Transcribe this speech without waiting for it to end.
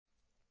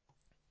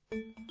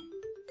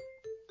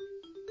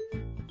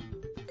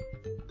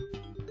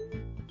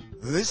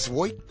This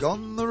week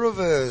on the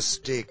Reverse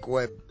Stick,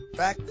 we're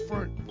back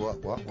for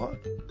what?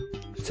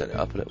 Turn it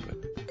up a little bit.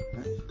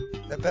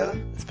 Is that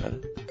better? It's better.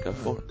 Go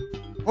for it.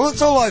 Well,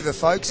 it's all over,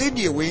 folks.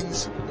 India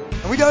wins,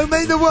 and we don't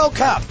mean the World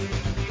Cup.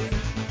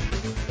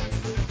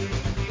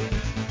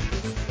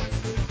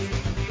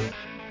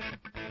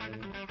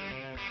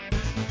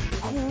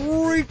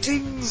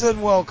 Greetings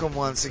and welcome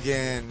once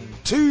again.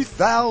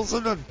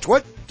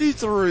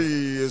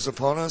 2023 is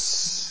upon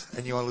us,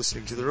 and you are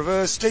listening to the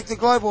Reverse Stick, the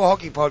Global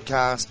Hockey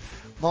Podcast.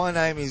 My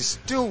name is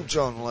still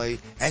John Lee,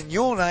 and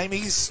your name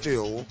is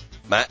still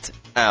Matt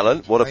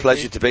Allen. What a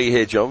pleasure to be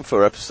here, John,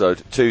 for episode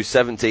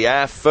 270,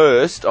 our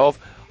first of,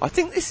 I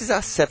think this is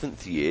our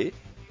 7th year.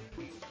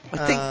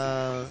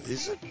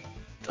 Is it?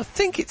 I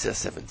think it's our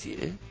 7th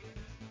year.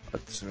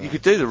 You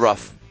could do the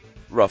rough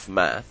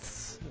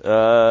maths.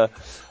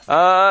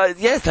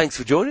 Yeah, thanks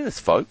for joining us,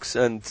 folks.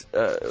 And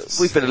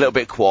we've been a little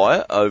bit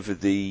quiet over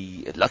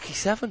the Lucky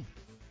 7.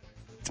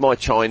 It's my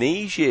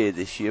Chinese year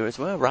this year as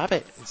well,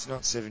 rabbit. It's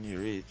not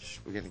 7-year itch.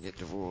 We're going to get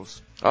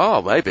divorced.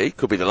 Oh, maybe.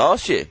 Could be the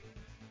last year.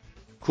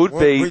 Could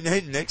be. We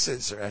need an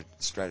exit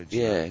strategy.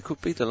 Yeah, it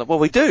could be the last. Well,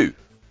 we do.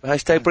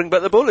 Hashtag bring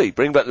back the bully.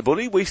 Bring back the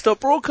bully. We stop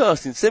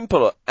broadcasting.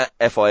 Simple at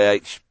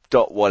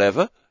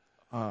FIH.whatever.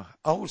 I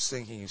was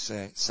thinking of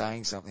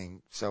saying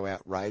something so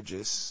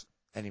outrageous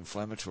and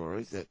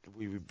inflammatory that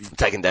we would be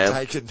taken down.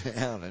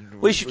 And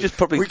we should just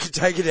probably... We could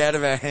take it out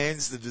of our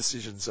hands, the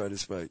decision, so to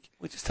speak.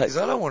 Because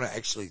I don't want to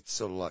actually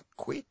sort of like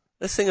quit.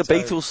 Let's sing a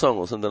Beatles song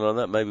or something like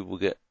that. Maybe we'll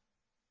get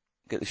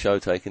the show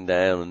taken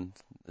down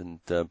and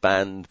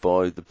banned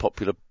by the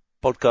popular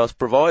podcast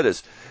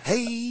providers.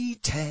 Hey,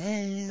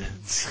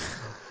 Tans.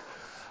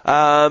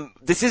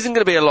 This isn't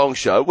going to be a long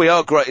show. We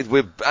are great.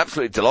 We're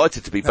absolutely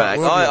delighted to be back.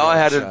 I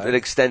had an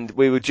extend.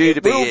 We were due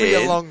to be in. It will be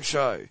a long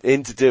show.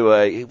 In to do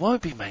it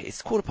won't be, mate.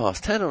 It's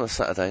 10:15 on a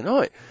Saturday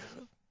night.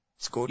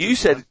 You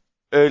said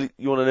early.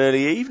 You want an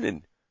early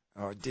evening?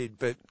 Oh, I did,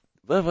 but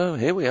well,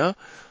 here we are.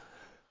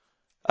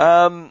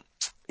 Yeah,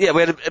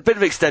 we had a bit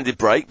of extended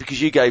break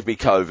because you gave me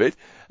COVID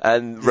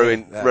and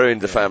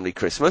ruined the family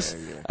Christmas.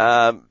 Yeah.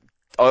 I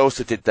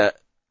also did that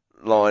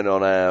line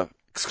on our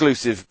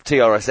exclusive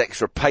TRS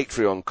Extra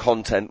Patreon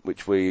content,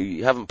 which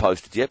we haven't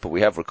posted yet, but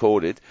we have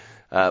recorded.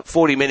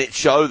 40-minute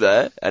show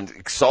there, and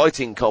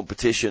exciting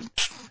competition.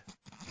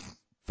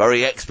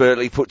 Very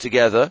expertly put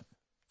together.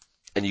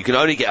 And you can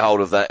only get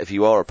hold of that if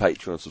you are a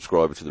Patreon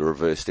subscriber to the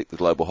Reverse Stick, the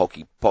Global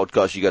Hockey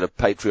Podcast. You go to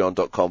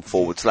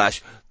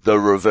patreon.com/the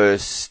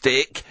Reverse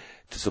Stick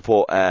to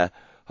support our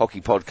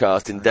hockey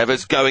podcast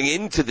endeavours going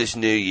into this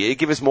new year.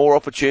 Give us more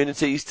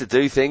opportunities to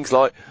do things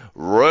like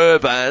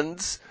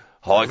bands.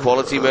 High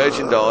quality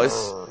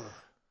merchandise.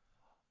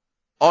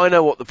 I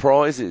know what the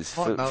prize is.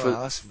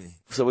 Ask me.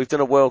 So we've done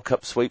a World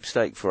Cup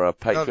sweepstake for our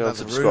Patreon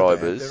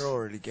subscribers. They're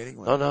already getting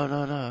one. Oh,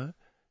 no.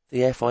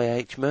 The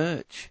FIH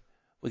merch.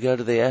 We go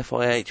to the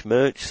FIH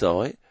merch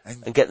site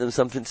and get them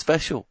something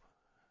special.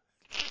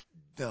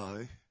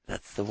 No.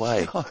 That's the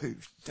way. No,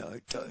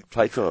 don't.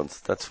 Patrons,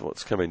 that's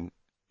what's coming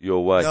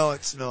your way. No,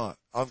 it's not.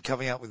 I'm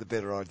coming up with a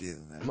better idea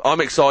than that.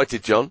 I'm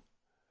excited, John.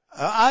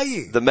 Are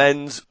you? The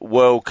Men's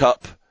World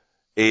Cup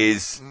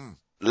is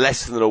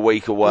less than a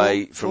week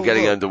away from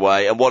getting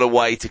underway, and what a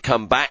way to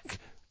come back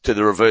to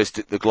the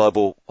the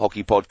Global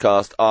Hockey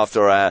Podcast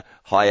after our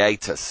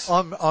hiatus.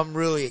 I'm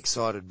really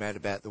excited, Matt,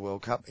 about the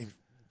World Cup.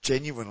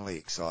 Genuinely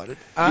excited.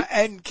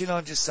 And can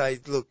I just say,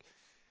 look,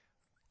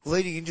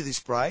 leading into this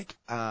break,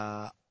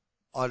 I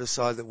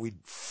decided that we'd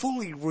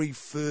fully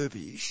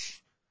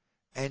refurbish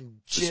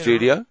and the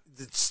studio.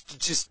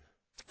 Just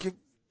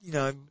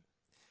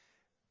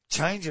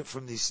change it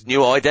from this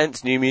new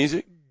idents, new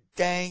music.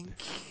 Dank,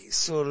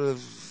 sort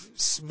of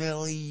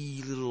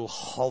smelly little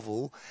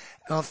hovel,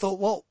 and I thought,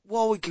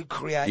 what we could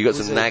create you got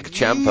some Nag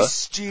Champa new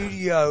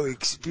studio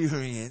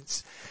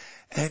experience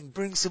and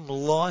bring some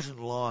light and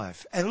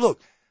life. And look,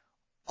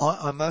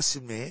 I must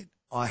admit,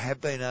 I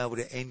have been able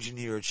to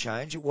engineer a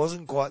change. It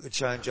wasn't quite the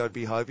change I'd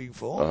be hoping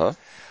for. Uh-huh.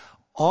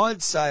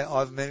 I'd say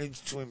I've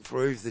managed to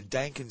improve the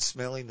dank and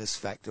smelliness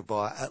factor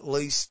by at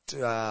least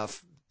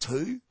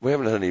 2. We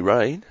haven't had any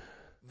rain.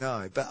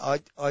 No, but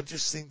I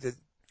just think that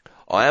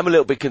I am a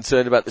little bit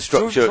concerned about the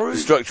structure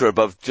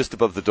just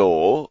above the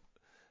door,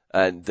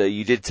 and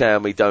you did tell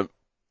me don't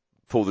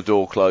pull the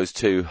door closed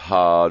too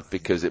hard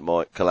because it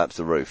might collapse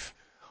the roof.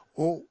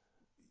 Well,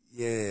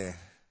 yeah.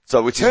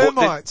 So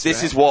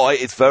this is why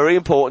it's very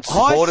important to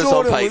support us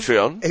on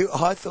Patreon.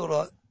 I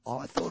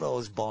thought I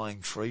was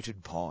buying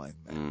treated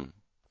pine.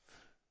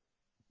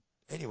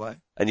 Anyway.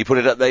 And you put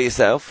it up there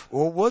yourself?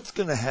 Well, what's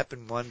going to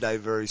happen one day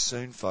very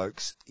soon,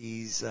 folks,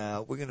 is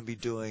we're going to be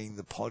doing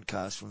the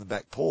podcast from the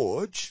back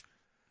porch.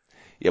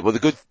 Yeah, well,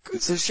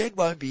 the shed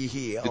won't be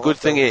here. The good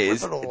thing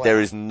is there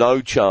is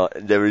no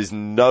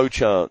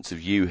chance of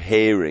you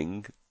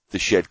hearing the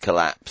shed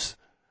collapse.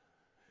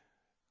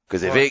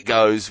 Because if it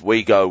goes,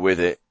 we go with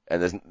it,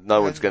 and there's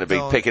no one's going to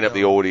be picking up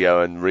the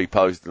audio and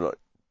reposting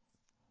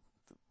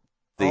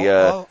it.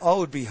 I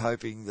would be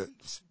hoping that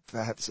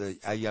perhaps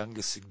a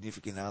younger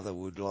significant other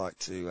would like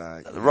to.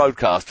 The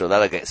Roadcaster,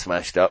 that'll get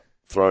smashed up,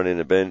 thrown in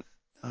a bin.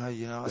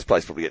 You know, This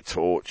place probably get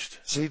torched.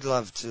 she'd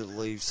love to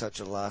leave such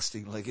a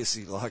lasting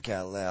legacy like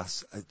our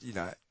last.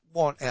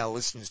 Want our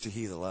listeners to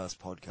hear the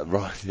last podcast.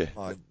 Right, yeah.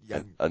 My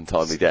young,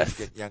 Untimely death.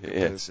 younger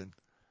Yeah. person.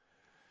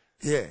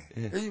 Yeah.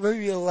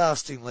 Maybe a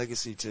lasting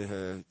legacy to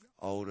her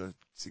older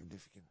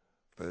significant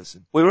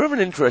person. We were having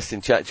an interesting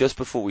chat just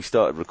before we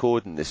started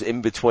recording this,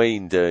 in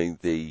between doing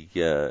the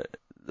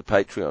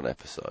Patreon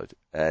episode,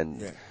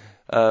 and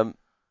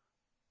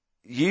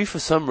you for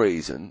some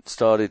reason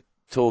started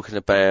talking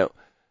about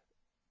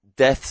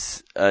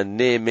deaths and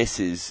near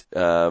misses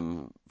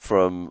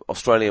from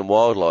Australian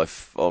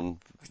wildlife on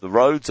the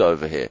roads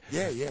over here.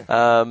 Yeah. It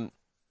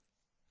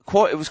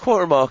was quite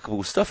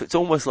remarkable stuff. It's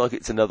almost like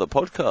it's another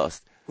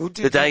podcast. Well,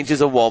 The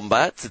dangers of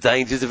wombats, the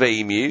dangers of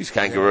emus,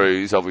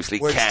 kangaroos, obviously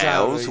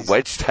cows,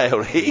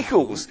 wedge-tailed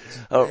eagles.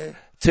 Oh,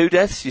 2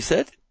 deaths, you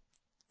said?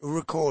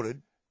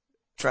 Recorded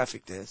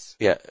traffic deaths.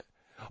 Yeah.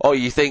 Oh,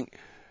 you think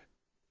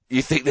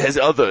there's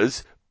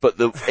others, but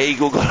the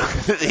eagle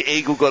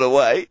got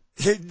away?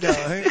 No,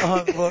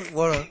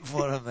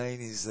 what I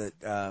mean is that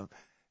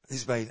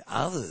there's been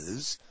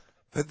others,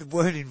 but they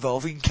weren't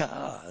involving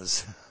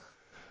cars.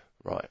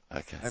 Right.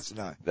 Okay. That's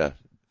no. No,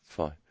 it's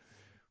fine.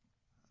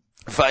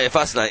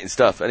 Fascinating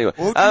stuff. Anyway,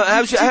 Well,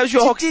 how's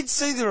your hockey? You did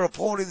see the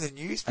report in the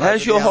newspaper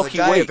How's your the other hockey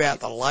day week?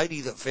 about the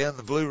lady that found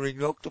the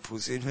blue-ringed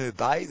octopus in her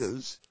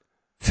bathers.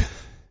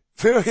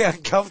 Very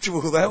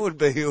uncomfortable that would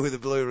be with a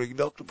blue-ringed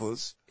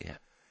octopus. Yeah.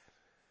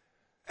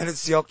 And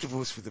it's the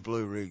octopus with the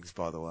blue rings,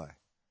 by the way.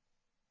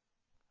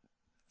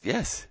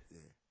 Yes. Yeah.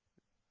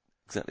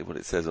 Exactly what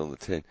it says on the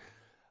tin.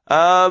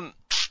 Have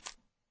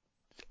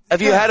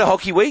you had a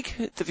hockey week?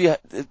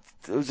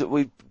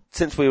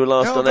 Since we were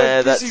last on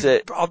air, that's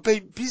it. I've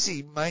been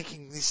busy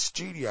making this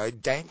studio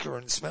danker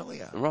and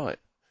smellier. Right.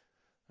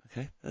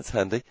 Okay, that's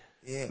handy.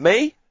 Yeah.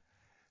 Me?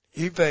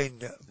 You've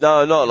been...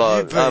 No, not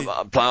like,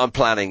 I'm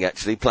planning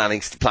actually,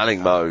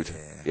 planning mode.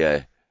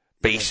 Yeah.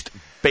 Beast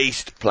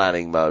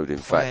planning mode, in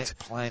fact.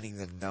 Planning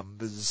the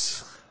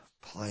numbers,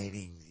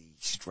 planning the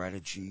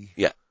strategy.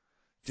 Yeah.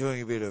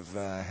 Doing a bit of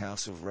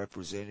House of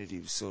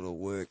Representatives sort of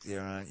work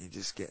there, aren't you?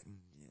 Just getting,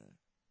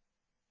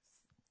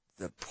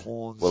 the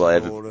pawns Will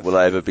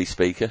I ever be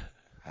speaker?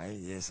 Hey,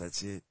 yes,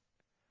 that's it.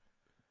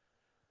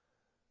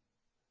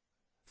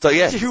 So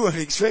yeah. You weren't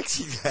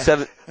expecting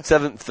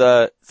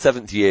that.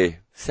 Seventh year.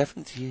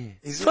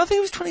 Is So I think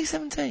it was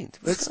 2017.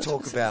 Let's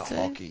talk about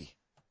hockey.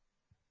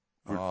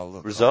 Oh,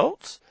 look.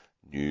 Results?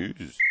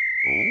 News.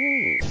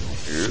 Ooh.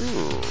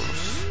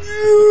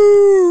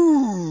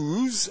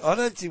 News. I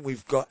don't think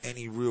we've got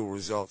any real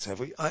results, have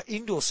we?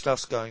 Indoor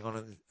stuff's going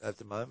on at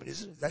the moment,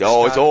 isn't it?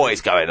 It's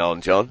always going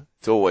on, John.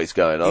 It's always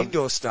going on.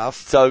 Indoor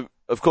stuff. So,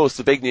 of course,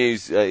 the big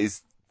news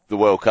is the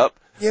World Cup.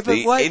 Yeah, but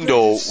the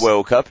indoor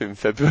World Cup in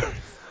February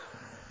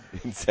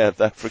in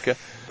South Africa.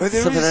 But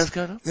Something else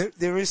going on?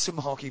 There is some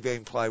hockey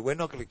being played. We're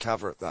not going to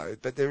cover it though,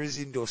 but there is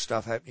indoor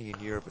stuff happening in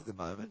Europe at the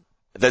moment.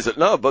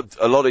 But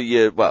a lot of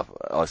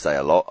I say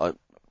a lot.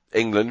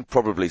 England,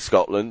 probably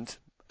Scotland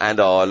and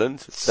Ireland.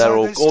 They're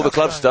all the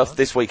club stuff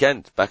this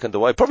weekend back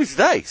underway. Probably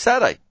today,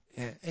 Saturday.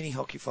 Yeah. Any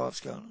hockey fives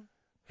going on?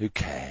 Who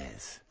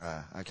cares?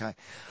 Okay.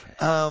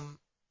 And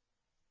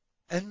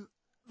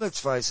let's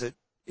face it,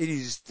 it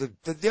is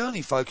the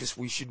only focus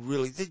we should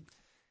really.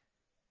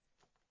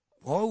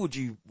 Why would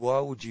you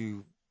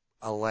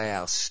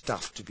allow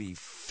stuff to be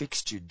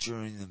fixtured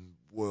during the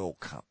World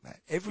Cup, Matt?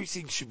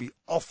 Everything should be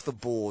off the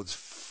boards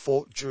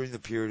during the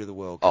period of the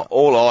World Cup.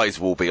 All eyes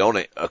will be on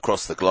it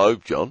across the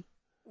globe, John.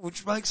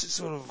 Which makes it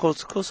sort of...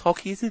 Of course,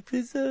 hockey is a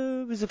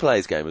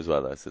players' game as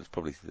well, though, so it's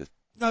probably...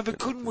 No, but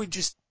couldn't we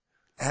just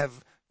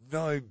have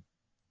no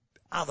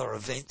other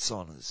events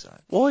on as such?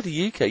 Why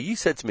the UK? You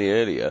said to me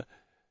earlier,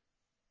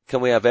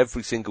 can we have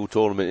every single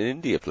tournament in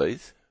India,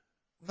 please?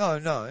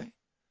 No.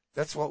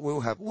 That's what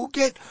we'll have. We'll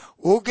get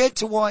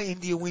to why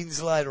India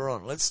wins later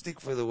on. Let's stick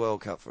for the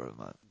World Cup for a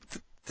moment.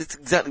 That's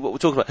exactly what we're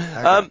talking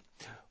about. Okay.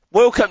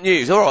 World Cup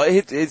news. All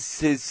right.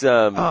 As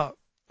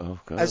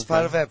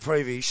part of our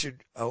preview,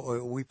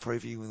 are we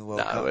previewing the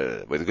World Cup?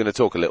 No, we're going to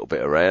talk a little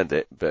bit around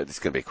it, but it's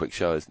going to be a quick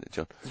show, isn't it,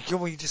 John? Can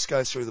we just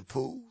go through the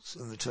pools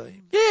and the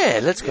team?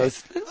 Yeah, let's go.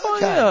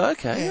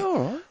 Okay, all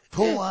right.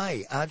 Pool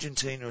A,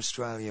 Argentina,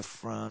 Australia,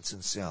 France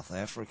and South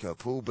Africa.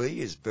 Pool B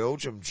is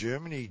Belgium,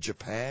 Germany,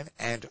 Japan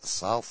and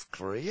South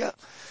Korea.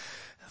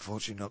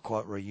 Unfortunately not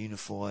quite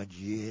reunified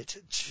yet.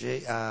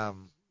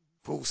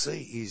 Pool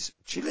C is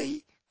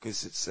Chile,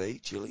 because it's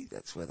Chile,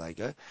 that's where they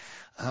go.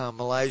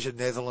 Malaysia,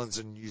 Netherlands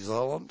and New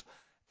Zealand.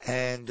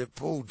 And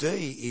Pool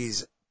D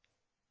is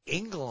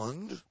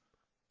England,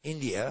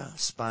 India,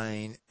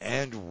 Spain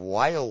and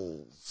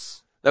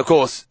Wales. Now, of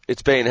course,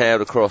 it's being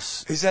held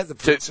across... Is that the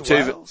Prince of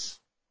Wales?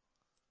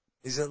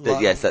 Is it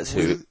like yes, that's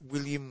who.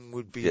 William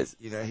would be, yes.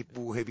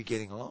 Will he be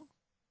getting along?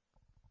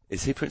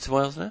 Is he Prince of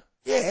Wales now?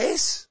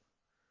 Yes.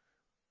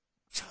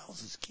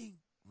 Charles is king,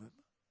 remember?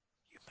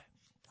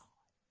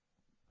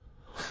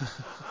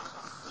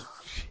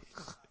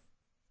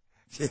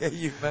 You Yeah,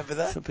 you remember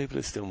that? Some people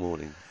are still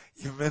mourning.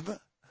 You remember?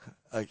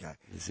 Okay.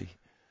 Is he?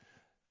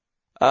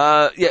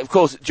 Yeah, of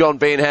course, John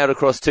being held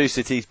across two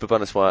cities,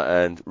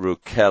 Bhubaneswar and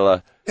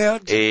Rourkela, Now,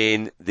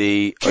 in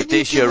the can you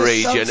give Odisha us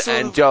region. some sort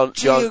And of John,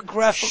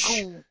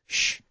 geographical...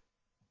 shh.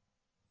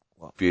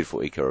 What?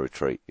 Beautiful eco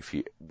retreat. If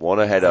you want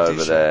to head over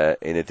Odisha. there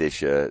in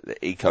Odisha,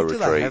 the eco What do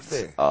they have retreats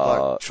there?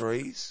 are Like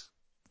trees,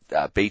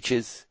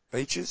 beaches,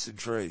 beaches and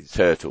trees.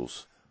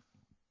 turtles.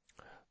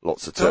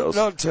 Lots of turtles.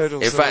 Not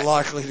turtles In that fact- are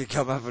likely to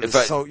come up and in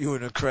fact- assault you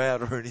in a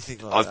crowd or anything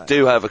like I that.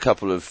 do have a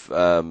couple of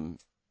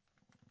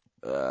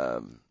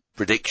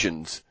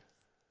predictions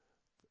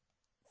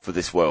for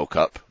this World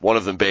Cup. One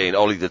of them being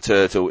Ollie the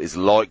Turtle is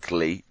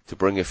likely to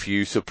bring a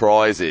few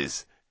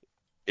surprises,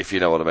 if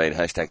you know what I mean.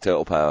 Hashtag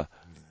Turtle Power.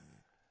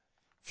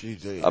 Few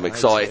do. I'm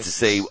excited to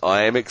see.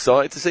 I am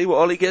excited to see what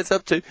Ollie gets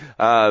up to.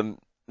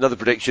 Another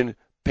prediction: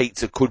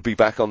 pizza could be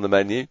back on the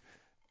menu,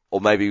 or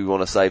maybe we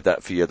want to save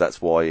that for you.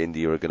 That's why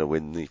India are going to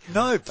win the.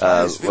 No,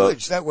 Players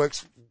Village. That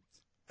works.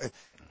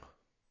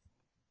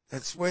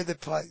 That's where they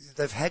play.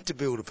 They've had to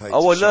build a pizza.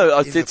 Oh, well, no, shop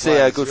I in did the see our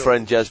Players good Village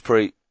friend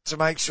Jaspreet. to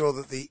make sure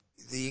that the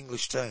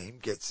English team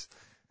gets.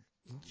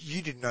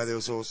 You didn't know there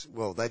was also.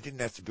 Well, they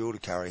didn't have to build a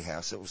curry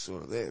house. That was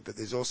sort of there, but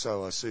there's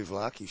also a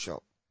souvlaki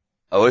shop.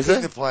 Oh, is In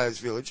there? the Players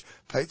Village,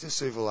 pizza,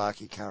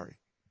 souvlaki, curry.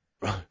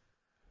 Right.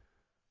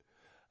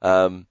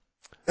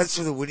 That's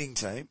for the winning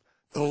team.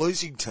 The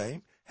losing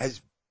team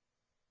has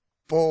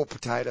boiled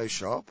potato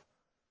shop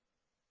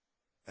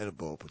and a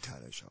boiled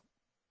potato shop.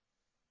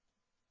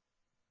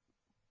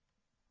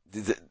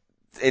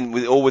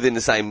 All within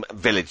the same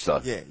village,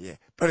 though. Yeah, yeah.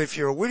 But if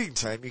you're a winning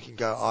team, you can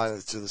go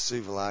either to the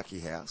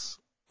souvlaki house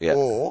Yeah.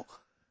 or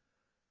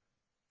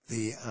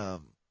the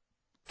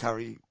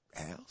curry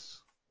house.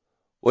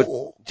 Well,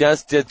 Or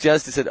Jazz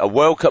said a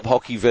World Cup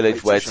hockey village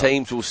Pizza where shop.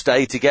 teams will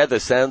stay together.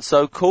 Sounds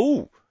so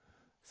cool.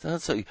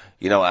 Sounds so.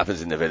 You know what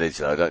happens in the village,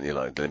 though, don't you?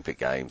 Like Olympic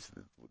Games,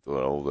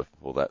 all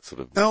that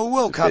sort of. no,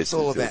 World Cup's business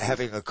all about business.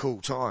 having a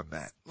cool time,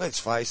 Matt. Let's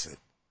face it.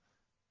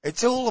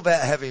 It's all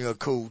about having a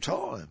cool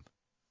time.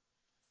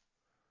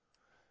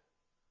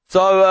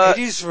 So It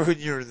is for when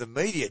you're in the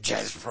media,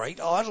 Jaspreet.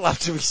 I'd love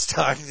to be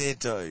staying there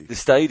too. the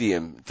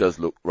stadium does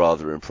look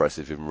rather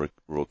impressive in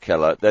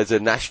Rourkela. There's a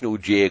National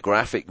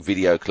Geographic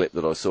video clip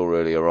that I saw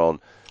earlier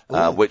on,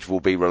 which will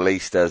be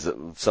released as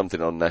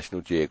something on National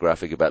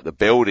Geographic about the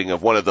building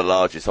of one of the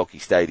largest hockey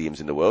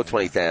stadiums in the world,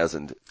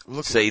 20,000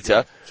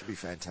 seater. Should be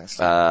fantastic.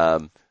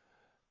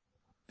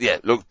 Yeah,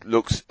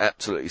 looks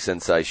absolutely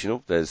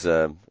sensational. There's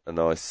a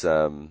nice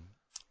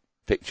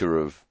picture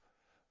of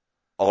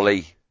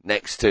Ollie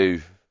next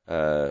to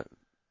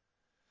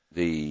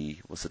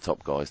what's the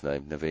top guy's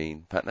name?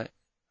 Naveen Patnaik?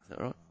 Is that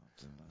right?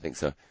 I think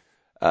so.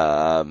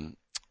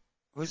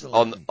 Who's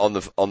On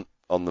Eleni?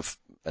 the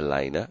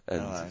Elena,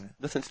 and Elena.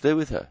 nothing to do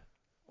with her.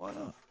 Why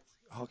not?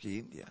 Hockey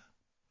India.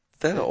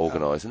 They're not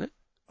organising it.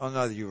 Oh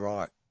no, you're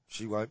right.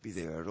 She won't be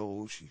there at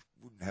all. She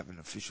wouldn't have an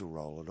official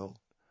role at all.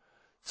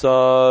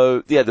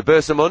 So yeah, the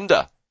Birsa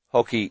Munda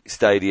hockey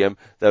stadium.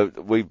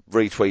 We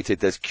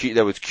retweeted.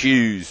 There was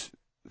queues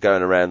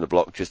going around the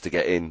block just to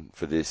get in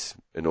for this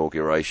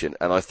inauguration,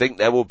 and I think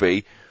there will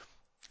be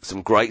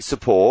some great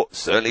support,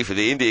 certainly for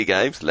the India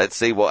games. Let's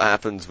see what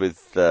happens with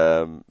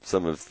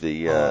some of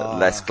the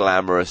less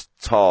glamorous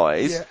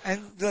ties. Yeah,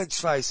 and let's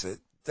face it,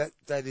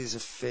 that is a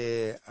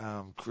fair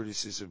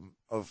criticism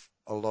of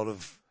a lot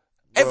of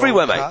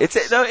Everywhere, World mate. Cups.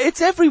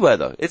 It's everywhere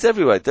though. It's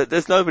everywhere.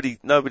 There's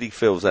nobody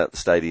fills out the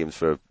stadiums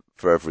for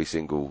every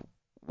single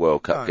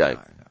World Cup game.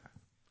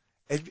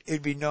 No.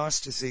 It'd be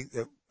nice to think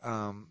that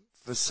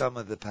for some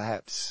of the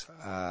perhaps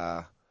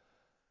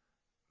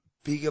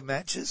bigger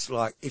matches,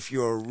 like if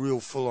you're a real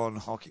full-on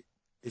hockey,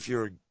 if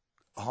you're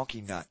a hockey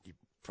nut, you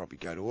probably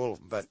go to all of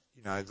them. But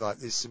you know, like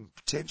there's some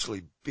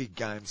potentially big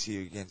games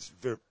here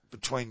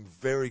between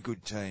very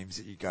good teams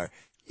that you go,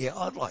 yeah,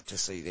 I'd like to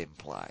see them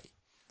play.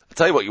 I'll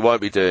tell you what you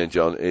won't be doing,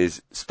 John,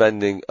 is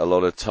spending a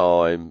lot of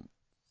time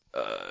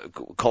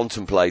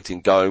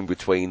contemplating going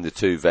between the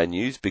two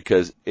venues,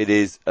 because it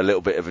is a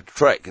little bit of a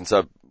trek. And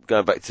so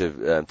going back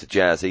to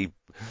Jazz, he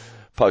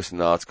posted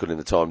an article in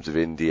the Times of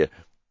India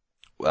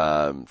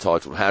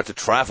titled "How to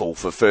Travel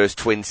for First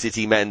Twin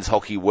City Men's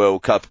Hockey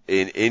World Cup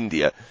in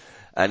India,"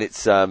 and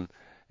it ain't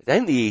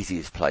the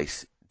easiest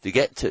place to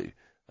get to.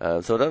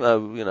 So I don't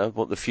know,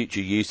 what the future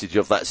usage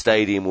of that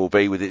stadium will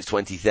be with its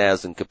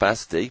 20,000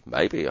 capacity.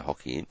 Maybe a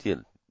Hockey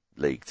India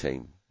League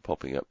team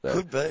popping up there.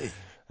 Could be.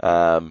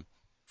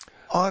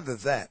 Either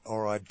that,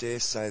 or I dare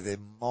say there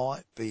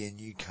might be a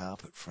new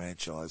carpet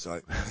franchise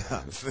opening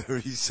up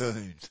very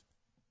soon.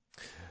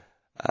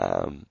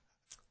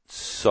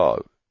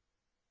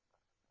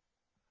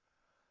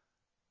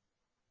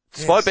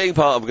 Despite being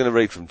part of, I'm going to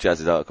read from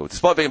Jazz's article,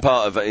 despite being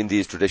part of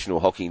India's traditional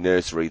hockey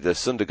nursery, the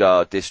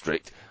Sundargarh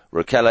district,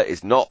 Rourkela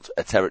is not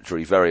a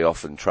territory very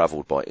often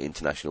travelled by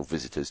international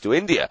visitors to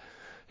India,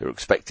 who are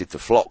expected to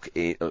flock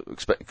in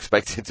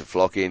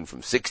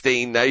from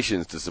 16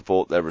 nations to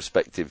support their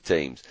respective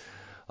teams.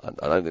 I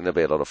don't think there'll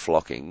be a lot of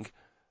flocking,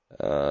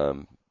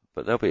 but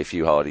there'll be a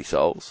few hardy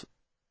souls.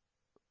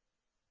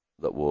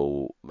 that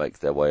will make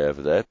their way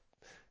over there.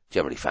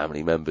 Generally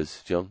family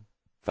members, John.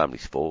 Family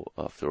sport,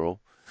 after all.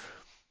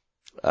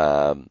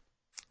 So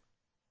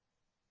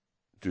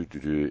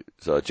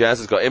Jazz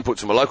has got input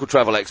from a local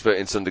travel expert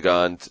in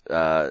Sunderland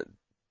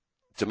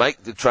to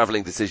make the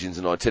travelling decisions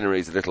and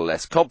itineraries a little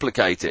less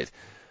complicated.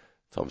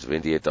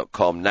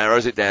 TimesOfIndia.com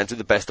narrows it down to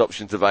the best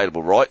options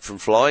available, right from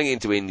flying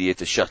into India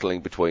to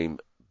shuttling between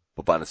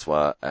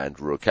Bhubaneswar and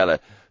Rourkela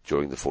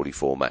during the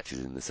 44 matches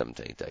in the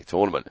 17-day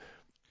tournament.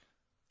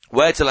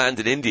 Where to land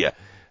in India?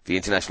 The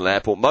international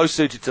airport most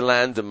suited to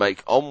land and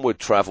make onward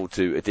travel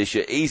to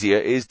Odisha easier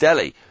is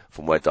Delhi,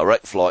 from where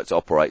direct flights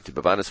operate to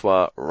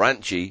Bhubaneswar,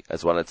 Ranchi,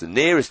 as well as the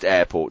nearest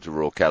airport to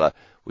Rourkela,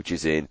 which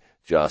is in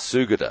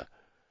Jharsuguda.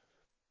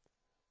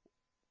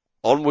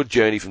 Onward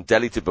journey from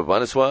Delhi to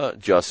Bhubaneswar,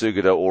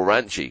 Jharsuguda or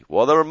Ranchi.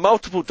 While there are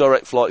multiple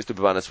direct flights to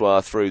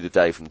Bhubaneswar through the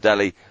day from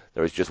Delhi,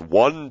 there is just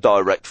one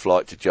direct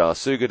flight to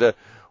Jharsuguda,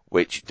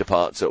 which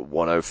departs at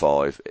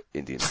 1:05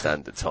 Indian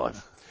Standard Time.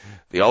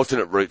 The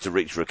alternate route to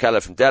reach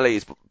Rourkela from Delhi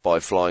is by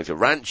flying to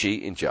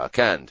Ranchi in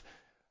Jharkhand.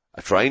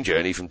 A train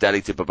journey from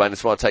Delhi to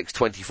Bhubaneswar takes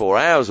 24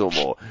 hours or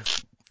more,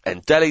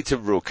 and Delhi to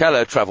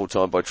Rourkela travel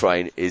time by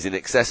train is in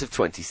excess of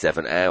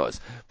 27 hours.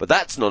 But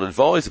that's not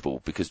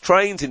advisable, because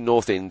trains in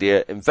North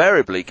India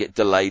invariably get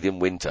delayed in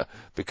winter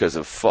because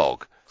of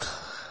fog.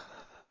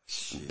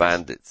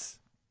 Bandits.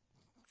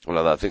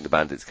 Well, I think the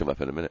bandits come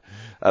up in a minute.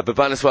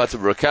 Bhubaneswar to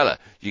Rourkela.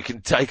 You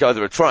can take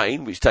either a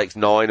train, which takes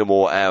 9 or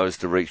more hours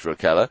to reach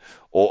Rourkela,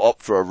 or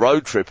opt for a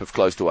road trip of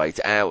close to 8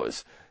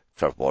 hours.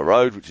 Travel by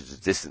road, which is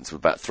a distance of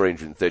about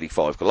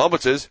 335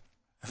 kilometres.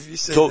 Have you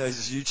seen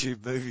those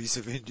YouTube movies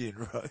of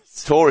Indian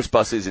roads? Tourist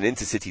buses and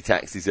intercity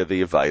taxis are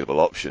the available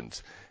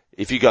options.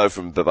 If you go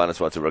from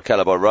Bhubaneswar to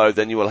Rourkela by road,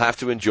 then you will have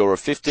to endure a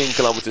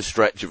 15-kilometre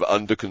stretch of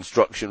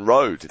under-construction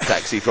road.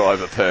 Taxi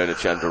driver Purna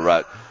Chandra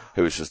Rat,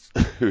 who is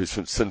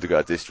from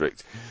Sundergarh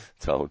district,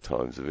 told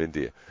Times of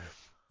India.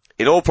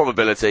 In all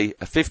probability,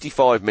 a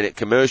 55-minute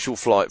commercial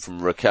flight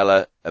from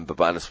Rourkela and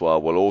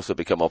Bhubaneswar will also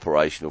become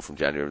operational from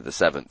January the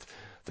 7th.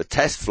 The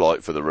test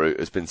flight for the route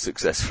has been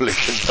successfully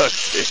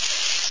conducted.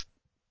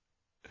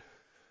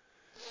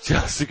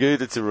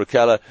 Jharsuguda to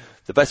Rourkela.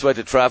 The best way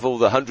to travel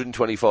the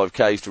 125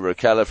 k's to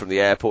Rourkela from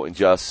the airport in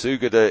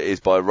Jharsuguda is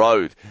by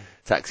road.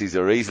 Taxis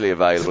are easily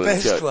available.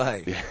 It's the best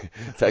way.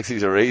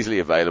 Taxis are easily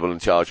available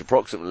and charge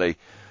approximately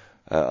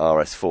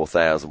RS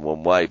 4,000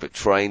 one way, but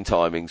train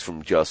timings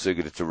from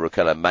Jharsuguda to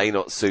Rourkela may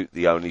not suit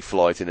the only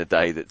flight in a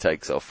day that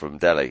takes off from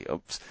Delhi.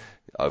 Oops,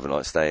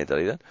 overnight stay in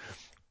Delhi then.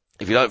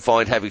 If you don't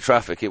find heavy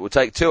traffic, it will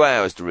take 2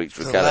 hours to reach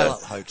Rourkela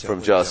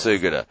from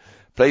Jharsuguda.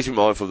 Please be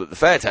mindful that the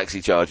fare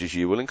taxi charges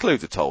you will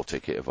include the toll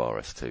ticket of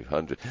RS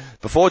 200.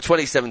 Before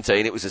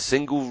 2017, it was a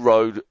single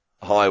road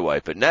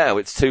highway, but now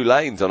it's 2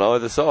 lanes on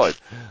either side.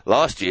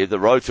 Last year, the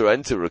road to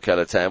enter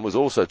Rourkela town was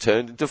also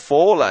turned into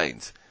 4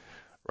 lanes.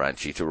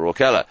 Ranchi to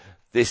Rourkela.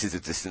 This is a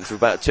distance of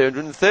about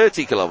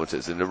 230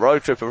 kilometres and a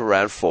road trip of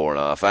around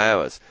 4.5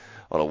 hours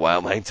on a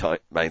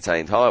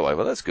well-maintained highway.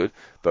 Well, that's good.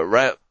 But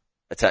route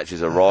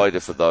attaches a rider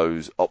for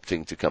those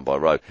opting to come by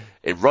road.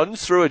 It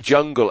runs through a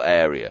jungle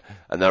area,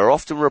 and there are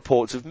often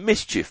reports of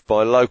mischief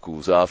by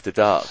locals after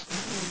dark,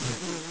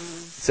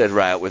 said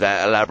Rout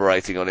without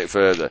elaborating on it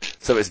further.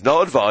 So it's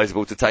not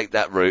advisable to take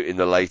that route in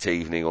the late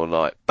evening or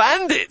night.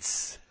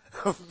 Bandits!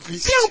 Pew,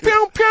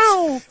 pew,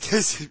 pew!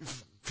 There's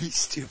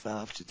mischief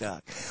after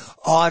dark.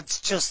 Oh, it's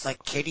just the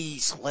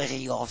kiddies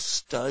letting off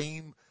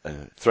steam.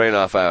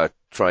 3.5 hour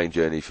train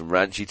journey from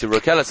Ranchi to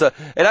Rourkela. So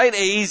it ain't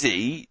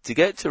easy to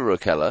get to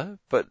Rourkela,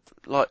 but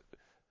like,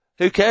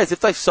 who cares? If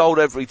they've sold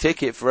every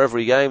ticket for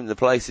every game and the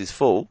place is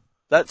full,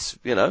 that's,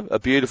 you know, a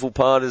beautiful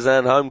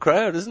partisan home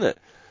crowd, isn't it?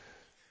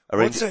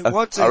 Are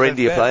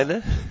India playing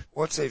there?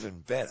 What's even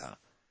better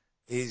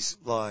is,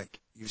 like,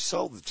 you've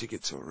sold the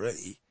tickets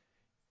already.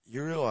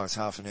 You realise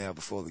half an hour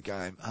before the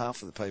game,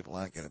 half of the people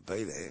aren't going to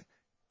be there.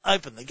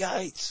 Open the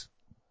gates.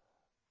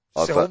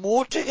 Sell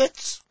more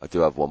tickets. I do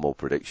have one more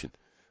prediction.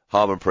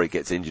 Harmanpreet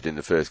gets injured in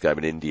the first game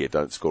and India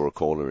don't score a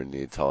corner in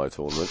the entire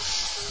tournament.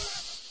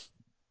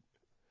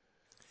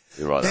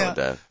 You write that one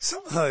down.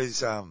 Some of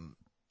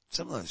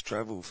those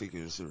travel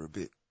figures are a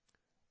bit.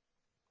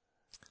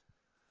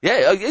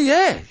 Yeah,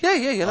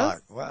 you know.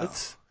 Like, wow.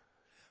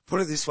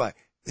 Put it this way.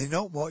 They're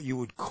not what you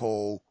would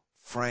call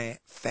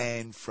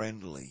fan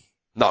friendly.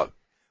 No.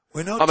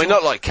 We're not.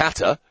 Not like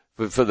Qatar.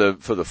 For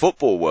the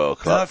Football World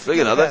Cup, no,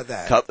 you know,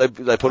 that cup,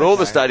 they put all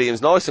the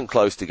stadiums nice and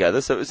close together,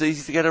 so it was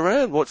easy to get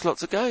around, watch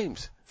lots of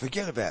games.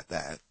 Forget about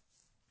that.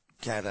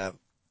 Qatar,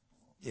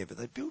 yeah, but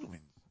they built them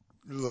in.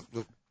 Look,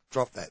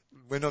 drop that.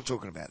 We're not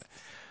talking about it.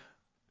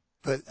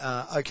 But,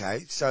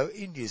 okay, so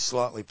India's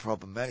slightly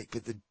problematic,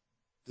 but the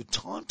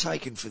time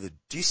taken for the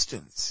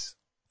distance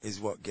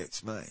is what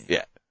gets me.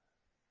 Yeah.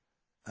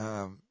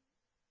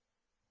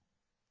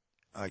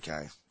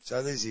 Okay,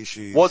 so there's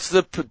issues.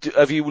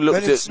 Have you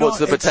looked at what's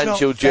the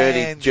potential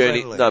journey?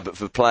 No, but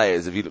for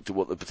players, have you looked at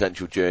what the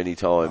potential journey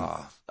time?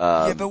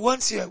 Yeah, but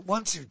once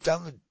you've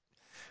done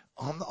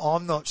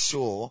I'm not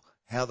sure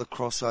how the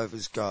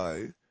crossovers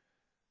go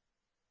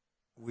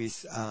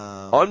with.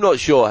 I'm not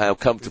sure how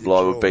comfortable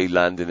I would draw. be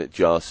landing at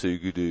Jar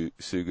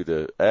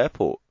Suguda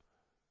Airport.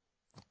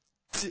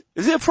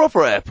 Is it a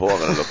proper airport? I'm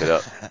going to look it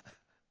up.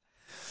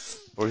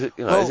 Or is it,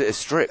 is it a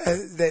strip?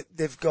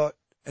 They've got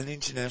an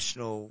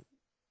international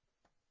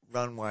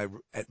runway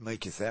at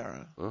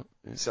Meekatharra. Oh,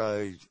 yeah.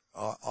 So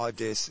I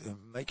dare say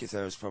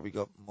Meekatharra's probably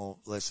got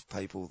less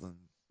people than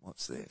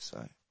what's there.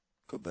 So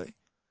could be.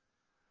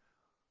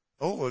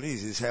 All it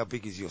is how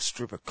big is your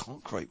strip of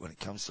concrete when it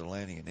comes to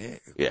landing an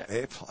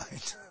airplane.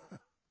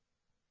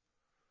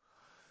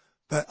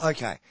 But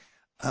okay,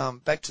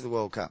 back to the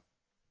World Cup.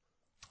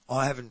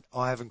 I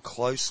haven't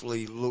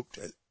closely looked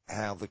at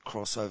how the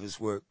crossovers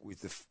work with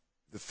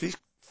the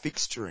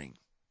fixturing.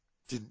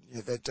 Didn't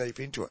get that deep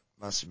into it,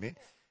 must admit.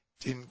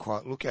 Didn't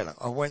quite look at it.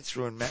 I went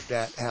through and mapped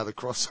out how the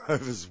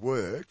crossovers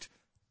worked.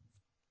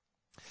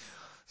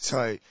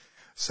 So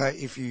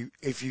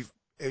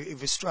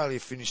if Australia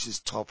finishes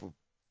top of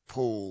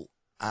Pool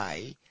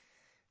A,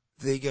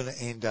 they're going to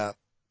end up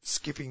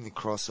skipping the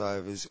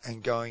crossovers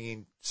and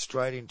going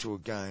straight into a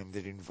game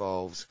that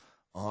involves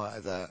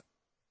either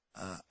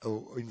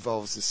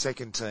involves the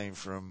second team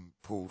from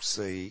Pool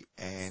C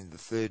and the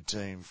third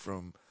team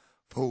from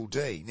Pool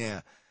D.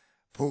 Now,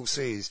 Pool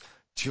C is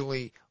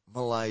Chile,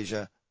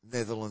 Malaysia,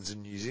 Netherlands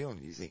and New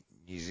Zealand. You think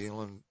New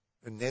Zealand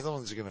and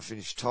Netherlands are going to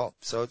finish top,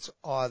 so it's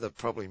either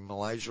probably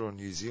Malaysia or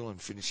New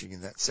Zealand finishing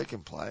in that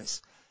second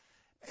place.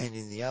 And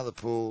in the other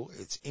pool,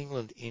 it's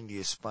England,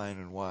 India, Spain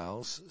and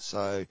Wales.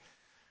 So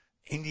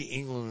India,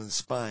 England and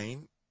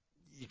Spain,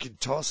 you could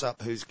toss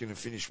up who's going to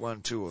finish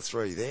 1, 2 or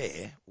 3 there.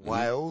 Mm-hmm.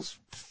 Wales,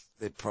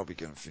 they're probably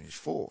going to finish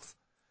 4th.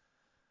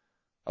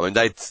 I mean,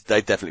 they'd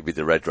definitely be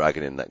the red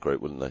dragon in that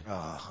group, wouldn't they?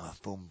 Oh,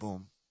 boom,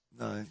 boom.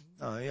 No,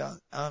 are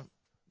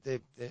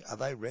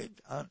they red?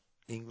 Aren't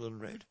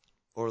England red?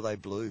 Or are they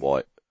blue?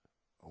 White.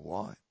 Or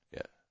white?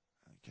 Yeah.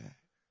 Okay.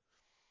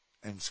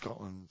 And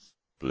Scotland's?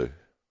 Blue.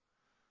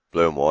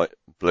 Blue and white.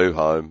 Blue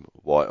home,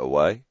 white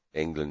away.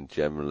 England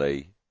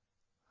generally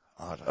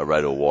a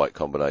red or white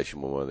combination,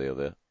 one way or the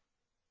other.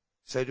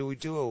 So do we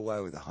do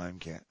away with the home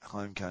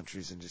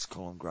countries and just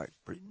call them Great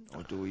Britain?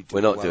 Or do we do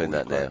We're not doing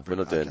that now. We're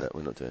not doing that.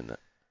 We're not doing that.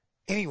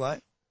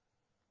 Anyway,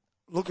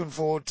 looking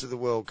forward to the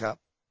World Cup.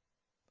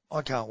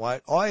 I can't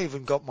wait. I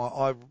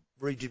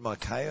redid my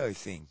KO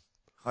thing,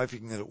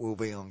 hoping that it will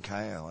be on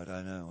KO. I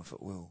don't know if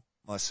it will.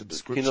 My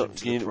subscription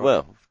to the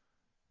program.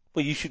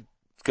 Well, you should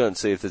go and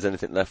see if there's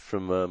anything left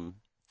from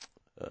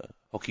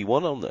Hockey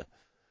One on there.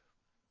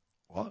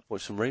 What?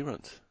 Watch some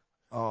reruns.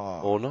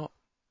 Oh. Or not.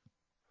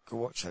 Go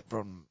watch that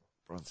bronze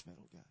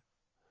medal game.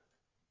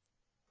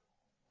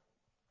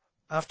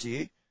 After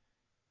you.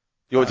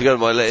 You want to go to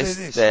my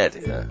list?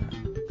 There.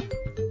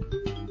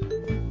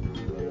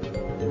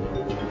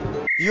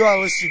 You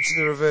are listening to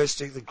the Reverse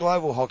Stick, the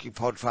Global Hockey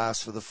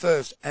Podcast for the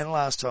first and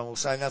last time. We'll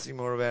say nothing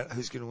more about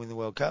who's going to win the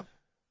World Cup.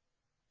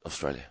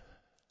 Australia.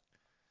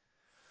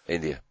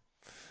 India.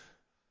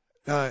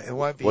 No, it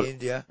won't be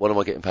India. What am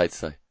I getting paid to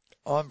say?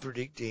 I am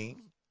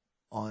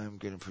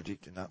going to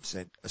predict an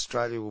upset.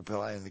 Australia will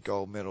play in the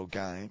gold medal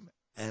game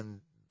and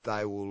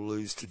they will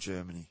lose to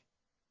Germany.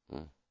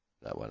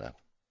 That won't happen.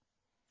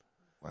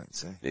 Wait and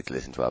see. You need to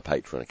listen to our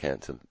Patreon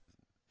account to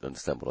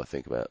understand what I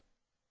think about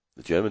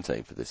the German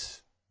team for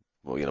this.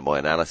 Well, my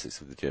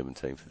analysis of the German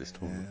team for this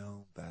tournament.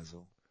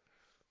 Basil.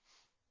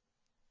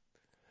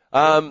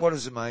 What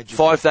is the major?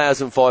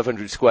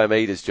 5,500 square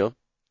metres, John.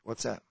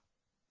 What's that?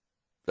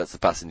 That's the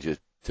passenger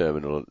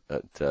terminal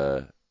at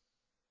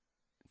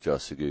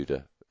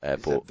Jharsuguda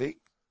Airport. Is that big?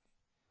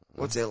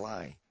 What's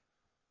LA?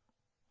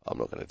 I'm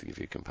not going to give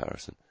you a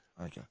comparison.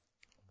 Okay.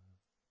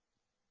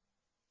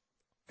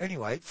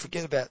 Anyway,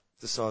 forget about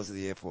the size of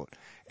the airport.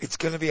 It's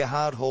going to be a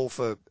hard haul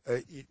for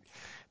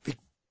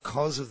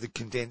because of the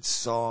condensed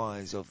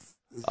size of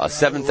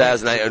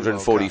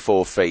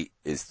 7,844 feet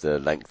is the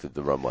length of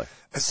the runway.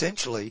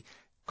 Essentially,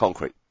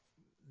 concrete.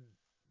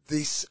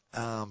 This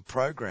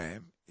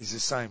program is the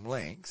same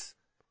length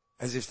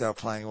as if they were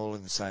playing all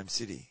in the same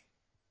city.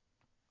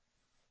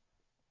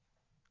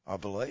 I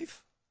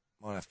believe.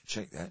 Might have to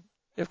check that.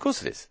 Yeah, of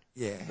course it is.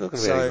 Yeah. It's not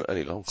going to be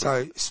any longer.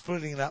 So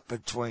splitting it up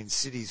between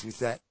cities with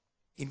that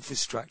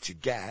infrastructure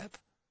gap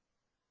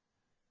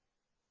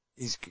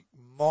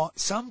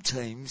some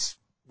teams,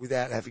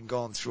 without having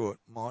gone through it,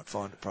 might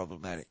find it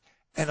problematic.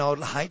 And I'd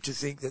hate to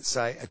think that,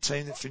 say, a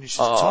team that finishes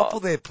top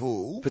of their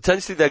pool...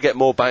 Potentially they'll get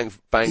more bang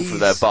for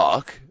their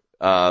buck,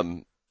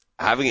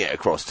 having it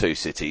across two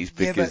cities,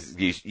 because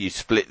you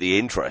split the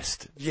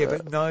interest. Yeah,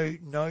 but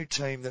no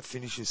team that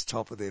finishes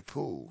top of their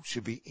pool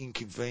should be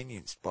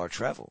inconvenienced by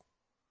travel.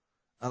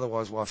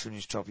 Otherwise, why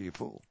finish top of your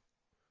pool?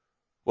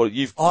 Well,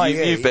 you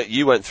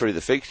went through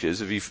the fixtures.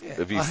 Have you?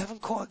 I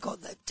haven't quite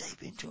got that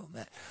deep into them,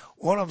 Matt.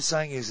 What I'm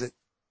saying is that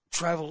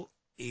travel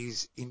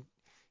is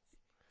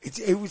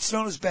it's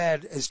not as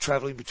bad as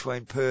travelling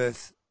between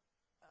Perth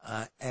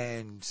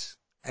and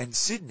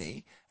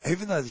Sydney,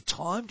 even though the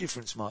time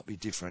difference might be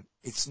different.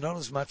 It's not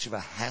as much of a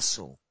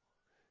hassle.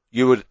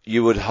 You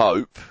would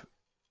hope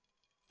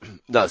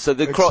No, so on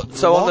the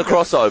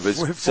crossovers.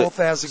 We're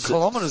 4,000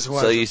 kilometres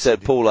away. So you said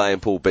Sydney. Pool A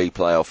and Pool B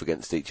play off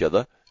against each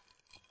other.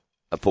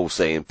 And Pool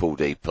C and Pool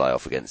D play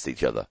off against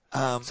each other.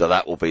 So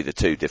that will be the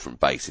two different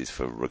bases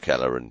for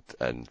Rocella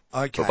and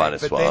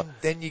Bhubaneswar.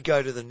 But then you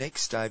go to the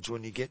next stage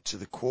when you get to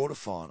the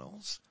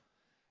quarterfinals.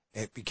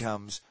 It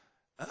becomes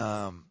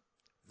the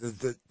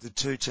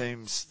two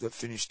teams that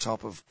finish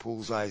top of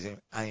pools A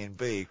and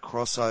B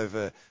cross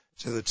over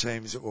to the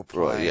teams that were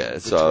playing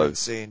between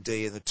C and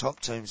D, and the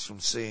top teams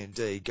from C and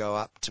D go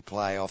up to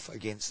play off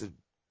against the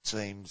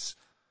teams.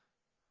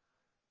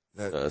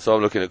 So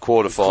I'm looking at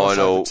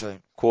quarterfinal,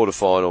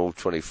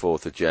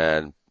 24th of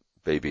Jan,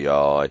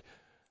 BBI,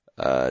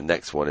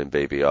 next one in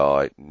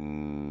BBI,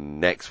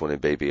 next one in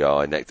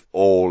BBI,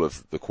 all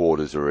of the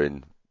quarters are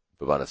in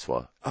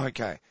Bhubaneswar.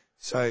 Okay.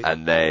 So,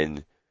 and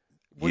then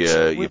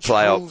your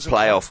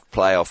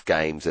playoff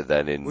games are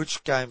then in.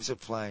 Which games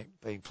are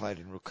being played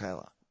in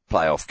Rocella?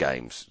 Playoff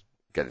games,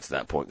 getting to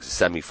that point, because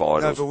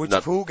semi-finals. No, but which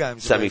pool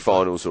games?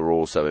 Semi-finals are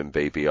also in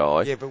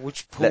BBI. Yeah, but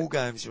which pool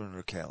games are in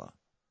Rocella?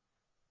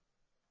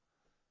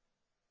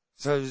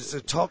 So does the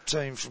top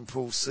team from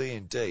Pool C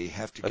and D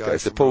have to go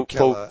from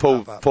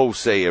Rocella Pool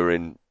C are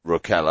in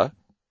Rocella.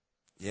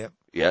 Yep.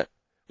 Yeah.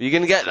 You're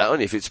going to get that, aren't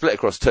you? If it's split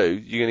across two,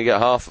 you're going to get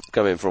half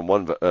coming from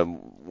one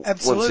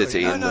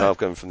city and half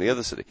coming from the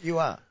other city. You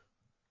are.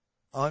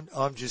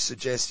 I'm just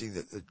suggesting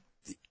that the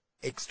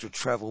extra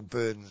travel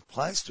burdens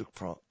placed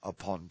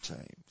upon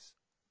teams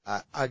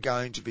are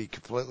going to be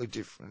completely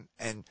different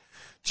and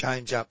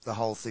change up the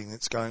whole thing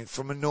that's going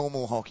from a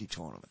normal hockey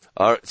tournament.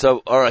 All right,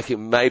 so I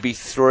reckon maybe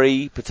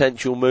 3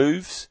 potential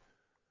moves.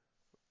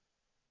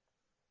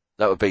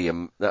 That would be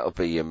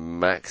your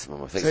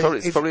maximum, I think.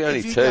 It's probably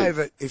only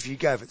 2. If you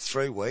gave it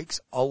 3 weeks,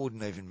 I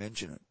wouldn't even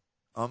mention it.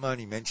 I'm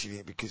only mentioning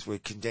it because we're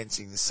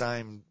condensing the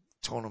same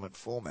tournament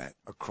format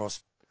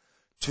across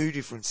 2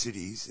 different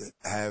cities that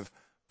have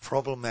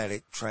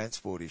problematic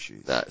transport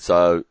issues.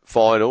 So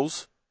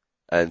finals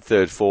and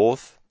 3rd,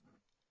 4th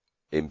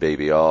in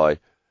BBI.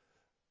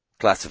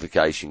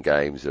 Classification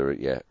games are,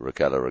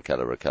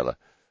 Rocella.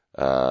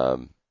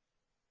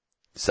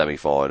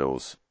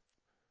 Semi-finals.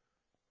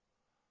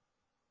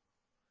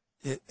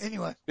 Yeah,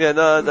 anyway. Yeah,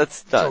 no,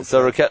 that's that.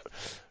 So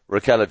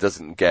Rocella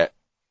doesn't get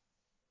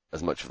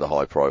as much of the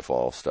high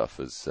profile stuff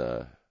as,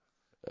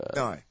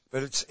 no,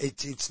 but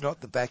it's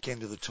not the back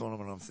end of the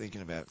tournament I'm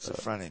thinking about. It's the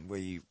front end where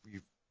you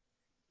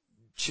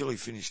Chile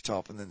finish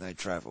top and then they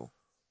travel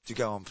to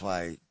go and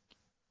play in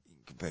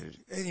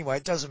competitive. Anyway,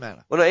 it doesn't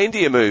matter. Well, no,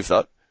 India move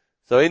though.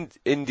 So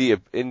India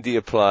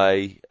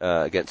play,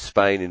 against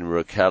Spain in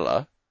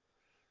Rocella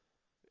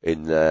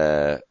in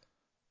their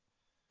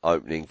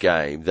opening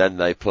game. Then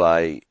they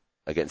play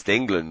against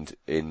England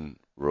in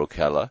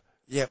Rocella.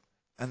 Yep.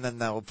 And then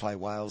they will play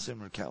Wales in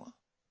Rocella.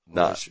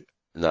 No.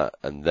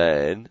 And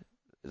then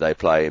they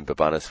play in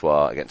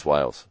Bhubaneswar against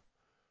Wales.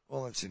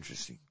 Well, that's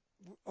interesting.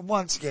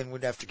 Once again,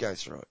 we'd have to go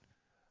through it.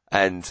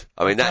 And,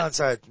 I mean, can't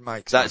say it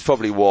makes that's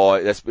probably why,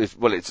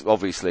 it's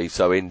obviously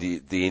so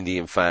the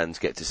Indian fans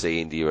get to see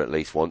India at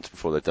least once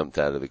before they're dumped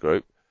out of the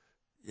group.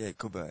 Yeah, it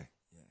could be.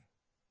 Yeah.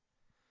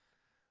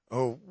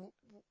 Oh.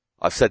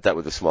 I've said that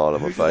with a smile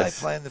on my face. Who did they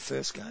play in the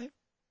first game?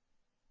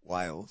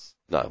 Wales.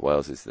 No,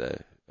 Wales is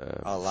there.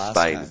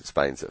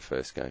 Spain's their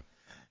first game.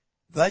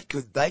 They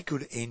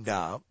could end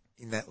up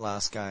in that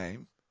last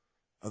game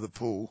of the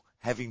pool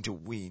having to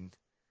win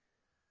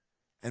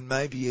and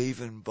maybe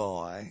even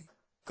by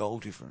goal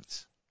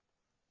difference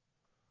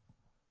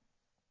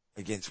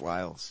against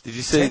Wales. Did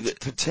you see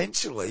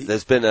potentially?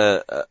 There's been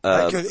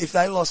if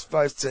they lost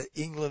both to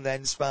England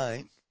and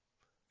Spain.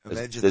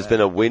 There's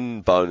been a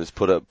win bonus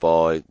put up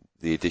by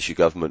the Odisha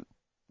government.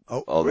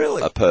 Oh,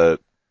 really? Per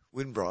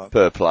win bribe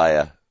per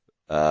player,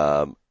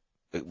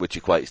 which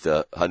equates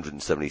to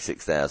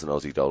 176,000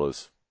 Aussie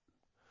dollars.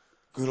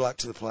 Good luck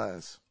to the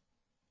players.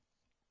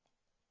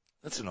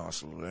 That's a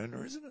nice little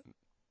earner, isn't it?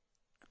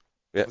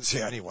 Yeah. It's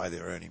the only way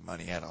they're earning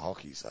money out of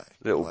hockey, so.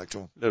 Nice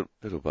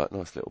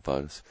little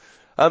bonus.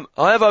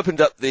 I have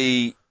opened up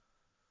I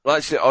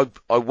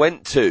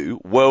went to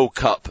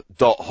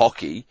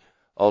worldcup.hockey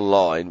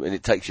online, and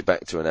it takes you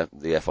back to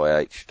the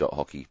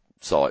FIH.hockey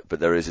site, but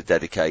there is a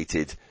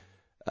dedicated,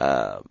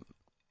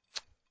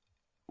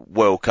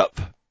 World Cup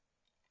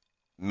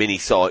mini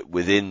site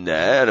within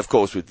there, and of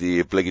course with the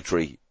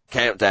obligatory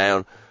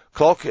countdown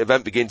clock.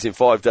 Event begins in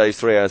 5 days,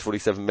 3 hours,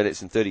 47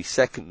 minutes and 30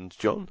 seconds,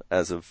 John,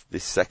 as of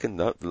this second,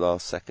 the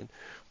last second.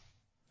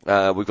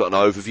 We've got an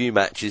overview,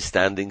 matches,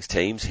 standings,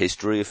 teams,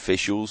 history,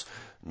 officials,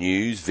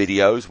 news,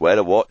 videos, where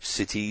to watch,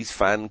 cities,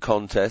 fan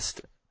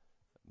contest,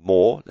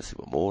 more. Let's see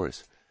what more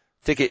is.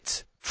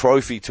 Tickets,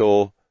 trophy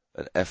tour,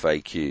 and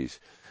FAQs.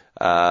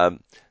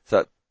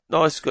 So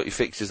nice, got your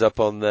fixtures up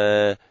on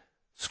there.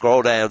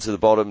 Scroll down to the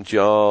bottom,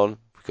 John.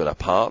 We've got our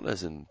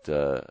partners, and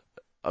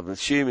I'm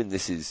assuming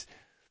this is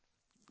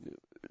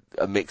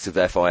a mix of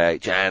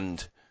FIH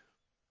and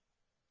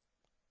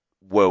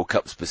World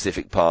Cup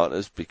specific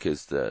partners,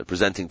 because the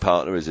presenting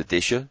partner is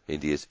Odisha,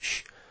 India's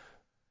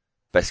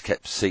best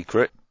kept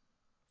secret.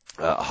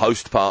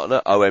 Host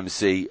partner,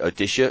 OMC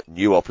Odisha,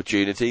 new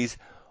opportunities.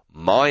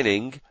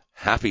 Mining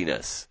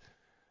Happiness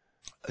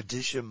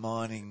Addition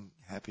Mining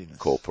Happiness.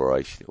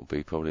 Corporation. It'll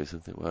be probably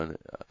something, won't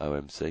it?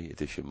 OMC,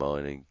 Addition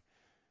Mining.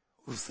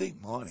 Well,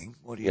 think mining.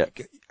 What do you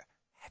get?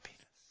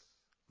 Happiness.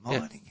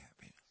 Mining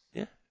happiness.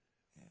 Yeah.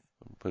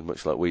 Pretty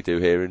much like we do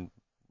here in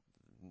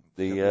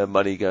the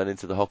money going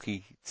into the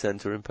hockey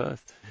centre in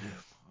Perth.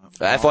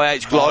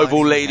 FIH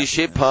Global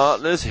Leadership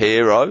Partners,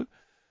 Hero.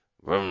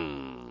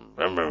 I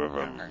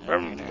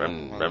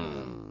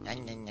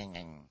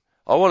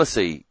want to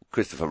see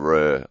Christopher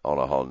Rurr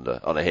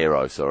on a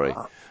Hero, sorry.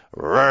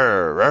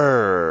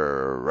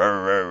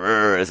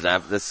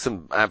 There's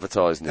some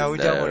advertising No, in we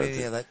there. don't want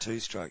any of that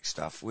two-stroke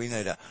stuff. We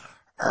need a...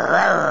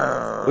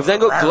 We've then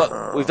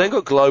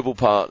got global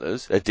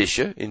partners,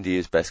 Adisha,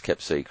 India's best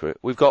kept secret.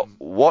 We've got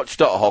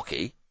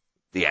Watch.Hockey,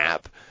 the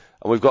app,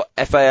 and we've got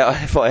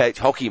FIH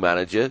Hockey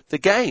Manager, the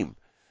game.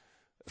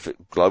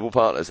 Global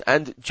partners.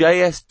 And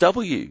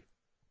JSW.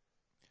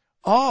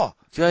 Oh,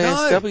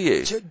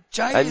 JSW. No,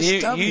 JSW. And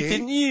you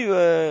didn't you,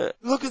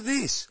 Look at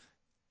this.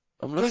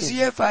 I'm looking. Because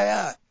the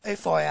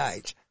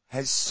FIH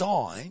has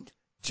signed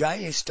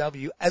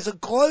JSW as a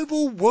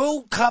global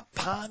World Cup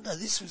partner.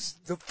 This was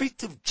the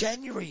 5th of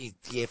January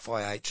the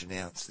FIH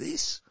announced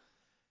this.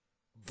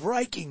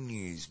 Breaking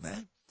news,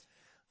 man.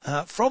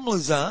 From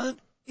Lausanne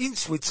in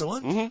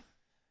Switzerland,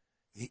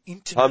 the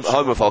International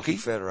Home of Hockey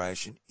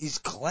Federation is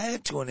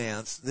glad to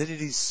announce that it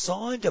has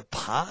signed a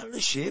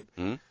partnership.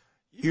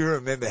 You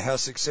remember how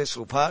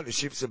successful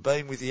partnerships have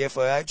been with the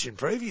FIH in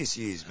previous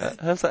years, man.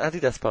 How's that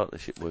Adidas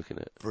partnership working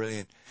out?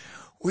 Brilliant.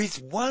 With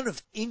one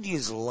of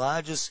India's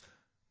largest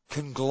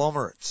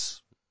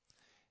conglomerates,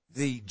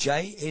 the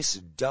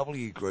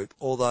JSW Group,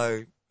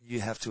 although you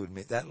have to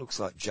admit that looks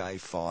like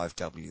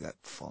J5W, that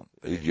font.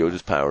 You're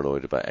just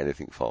paranoid about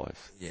anything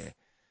 5. Yeah.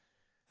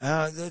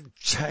 The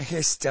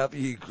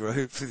JSW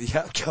Group for the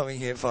upcoming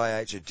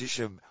FIH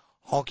edition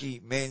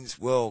Hockey Men's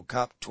World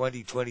Cup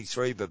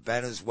 2023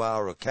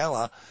 Bhubaneswar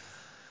Akala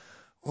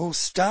will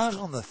start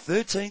on the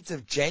 13th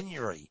of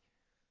January.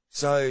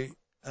 So,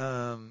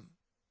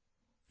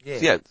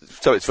 Yeah,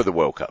 so it's for the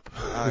World Cup.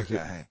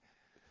 Okay.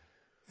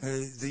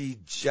 The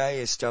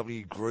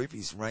JSW Group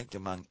is ranked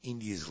among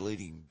India's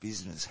leading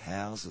business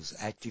houses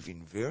active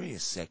in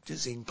various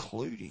sectors,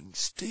 including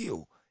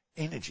steel,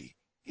 energy,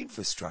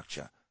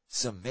 infrastructure,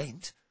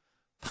 cement,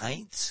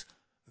 paints,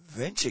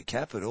 venture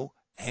capital,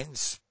 and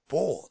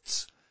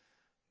sports.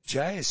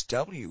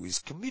 JSW is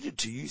committed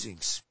to using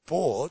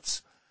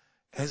sports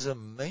as a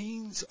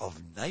means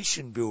of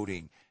nation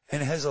building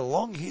and has a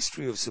long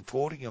history of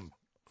supporting and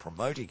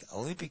promoting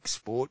Olympic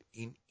sport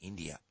in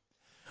India.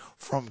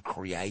 From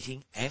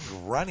creating and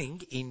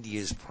running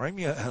India's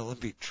premier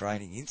Olympic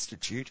training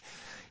institute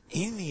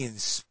in the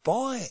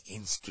Inspire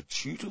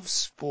Institute of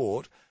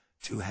Sport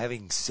to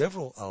having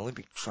several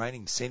Olympic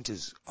training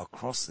centres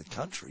across the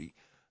country,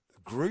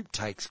 the group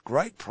takes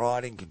great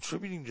pride in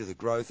contributing to the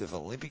growth of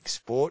Olympic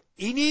sport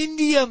in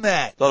India,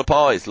 Matt. Lot of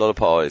pies. Look,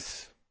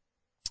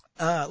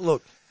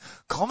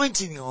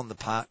 commenting on the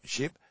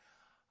partnership,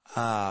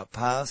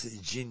 Parth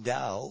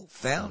Jindal,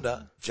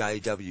 founder,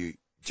 JSW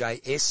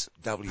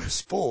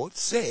Sports,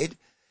 said,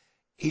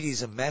 "It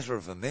is a matter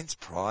of immense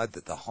pride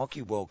that the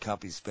Hockey World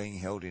Cup is being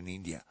held in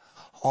India.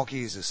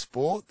 Hockey is a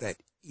sport that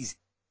is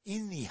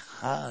in the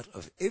heart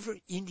of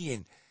every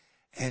Indian,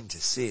 and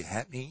to see it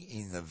happening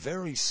in the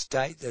very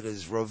state that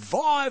has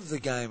revived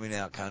the game in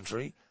our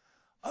country,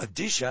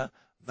 Odisha,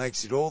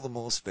 makes it all the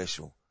more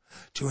special.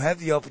 To have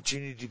the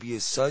opportunity to be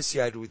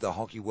associated with the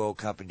Hockey World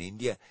Cup in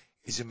India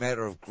is a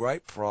matter of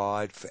great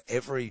pride for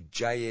every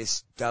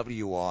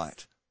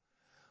JSWite.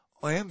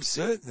 I am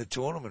certain the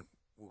tournament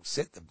will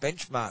set the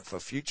benchmark for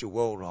future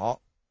World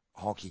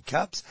Hockey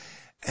Cups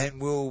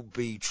and will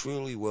be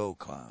truly world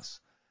class."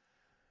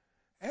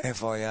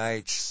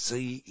 FIH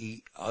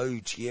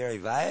CEO Thierry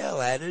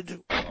Vale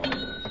added,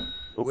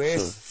 We're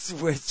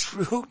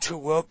thrilled to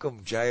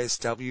welcome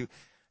JSW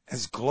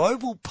as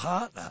global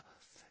partner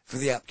for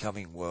the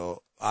upcoming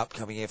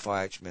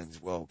FIH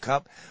Men's World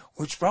Cup,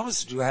 which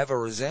promises to have a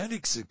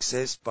resounding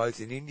success both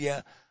in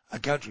India, a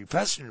country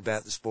passionate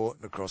about the sport,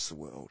 and across the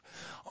world.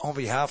 On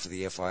behalf of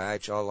the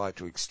FIH, I'd like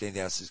to extend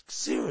our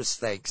sincerest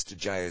thanks to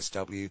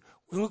JSW.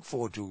 We look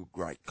forward to a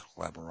great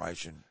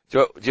collaboration.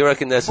 Do you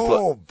reckon they're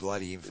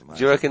bloody information.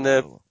 Do you reckon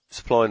they're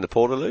supplying the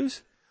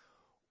Portaloos?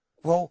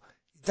 Well,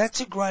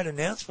 that's a great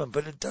announcement,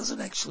 but it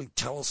doesn't actually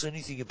tell us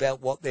anything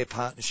about what their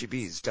partnership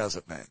is, does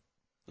it, man?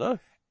 No.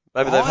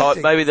 Maybe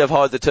they've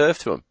hired the turf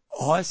to them.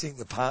 I think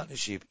the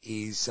partnership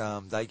is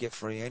they get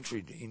free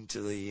entry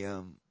into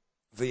the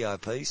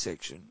VIP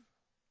section.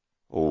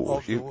 Oh,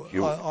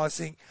 I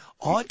think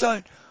I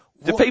don't.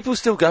 Do people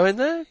still go in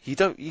there?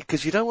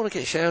 Because you don't want to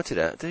get shouted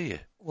at, do you?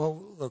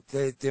 Well, look,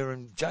 they're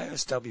in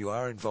JSW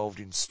are involved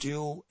in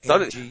steel,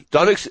 energy.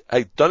 Don't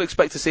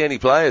expect to see any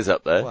players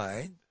up there.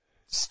 Wayne,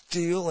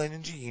 steel,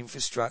 energy,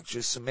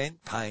 infrastructure,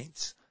 cement,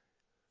 paints,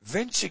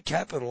 venture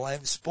capital,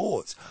 and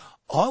sports.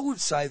 I would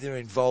say they're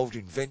involved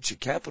in venture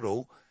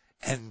capital,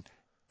 and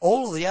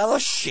all of the other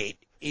shit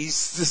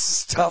is the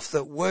stuff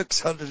that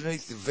works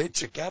underneath the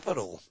venture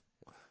capital.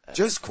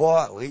 Just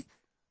quietly.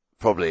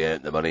 Probably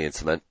earned the money in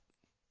cement.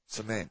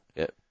 Cement.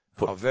 Yeah.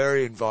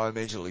 Very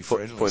environmentally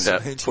friendly.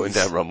 Putting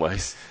down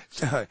runways.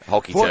 No.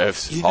 Hockey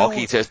turfs.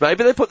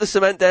 Maybe they put the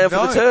cement down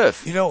for the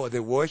turf. You know what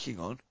they're working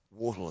on?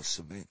 Waterless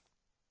cement.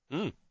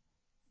 Mm.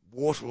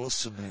 Waterless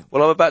cement.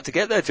 Well, I'm about to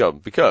get there, John,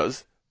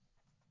 because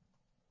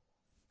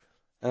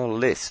our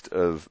list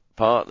of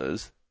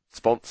partners,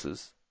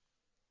 sponsors,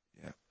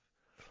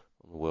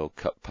 on the World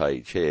Cup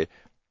page here,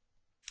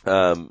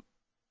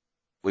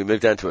 we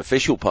moved down to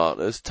official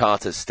partners,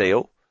 Tata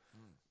Steel.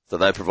 So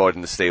they're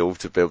providing the steel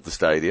to build the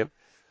stadium.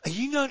 Are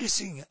you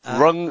noticing a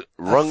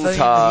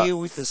Rungta here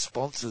with the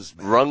sponsors,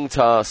 man?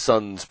 Rungta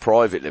Sons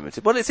Private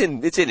Limited. Well, it's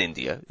in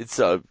India. It's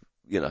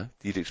you'd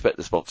expect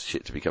the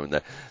sponsorship to be coming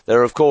there.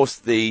 There are, of course,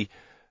 the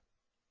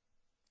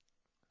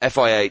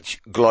FIH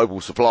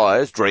global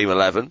suppliers, Dream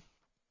 11,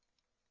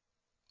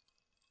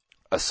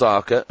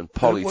 Osaka and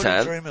Polytan. What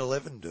did Dream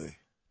 11 do?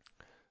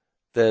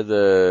 They're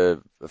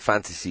the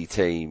fantasy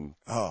team.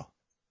 Oh.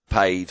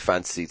 Paid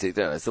fantasy team.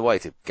 It's the way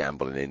to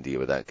gamble in India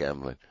without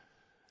gambling.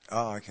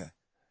 Oh, okay.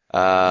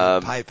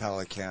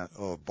 PayPal account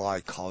or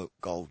buy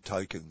gold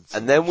tokens.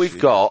 And then we've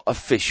got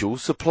official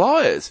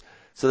suppliers.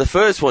 So the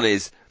first one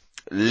is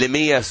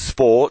Limia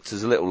Sports.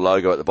 There's a little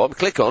logo at the bottom.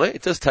 Click on it.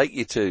 It does take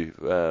you to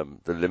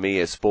the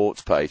Limia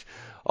Sports page.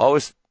 I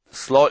was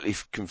slightly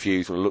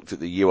confused when I looked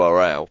at the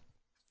URL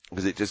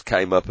because it just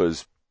came up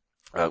as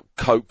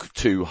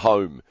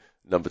Coke2Home,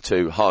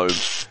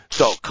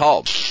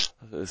 home.com.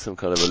 Some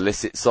kind of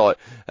illicit site,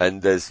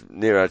 and there's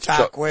Neeraj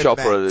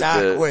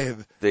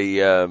Chopra,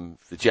 the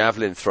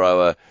javelin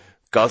thrower,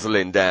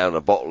 guzzling down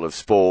a bottle of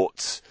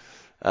sports.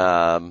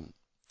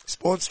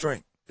 Sports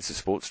drink. It's a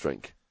sports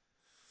drink.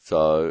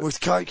 So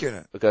with Coke in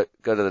it. Go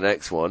to the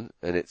next one,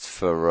 and it's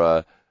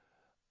for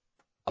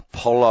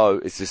Apollo.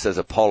 It just says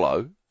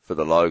Apollo for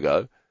the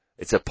logo.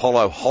 It's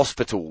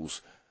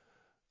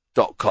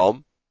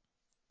ApolloHospitals.com.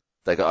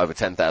 They got over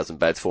 10,000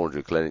 beds,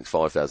 400 clinics,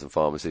 5,000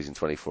 pharmacies, and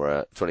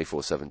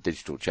 24/7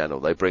 digital channel.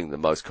 They bring the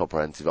most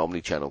comprehensive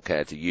omni-channel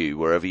care to you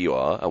wherever you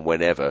are and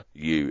whenever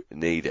you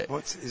need it.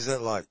 Is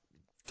that like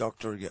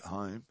doctoring at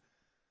home?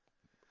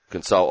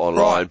 Consult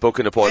online, book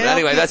an appointment.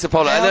 Anyway, that's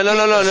Apollo.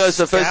 No.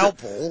 So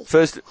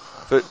first,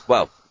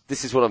 well,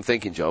 this is what I'm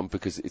thinking, John,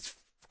 because it's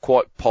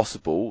quite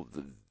possible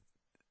that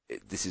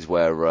this is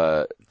where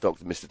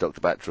Mr. Dr.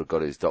 Batra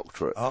got his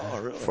doctorate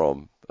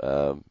from.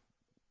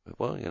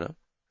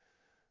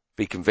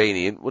 Be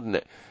convenient, wouldn't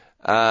it?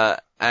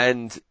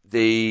 And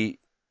the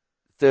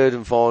third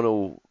and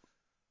final,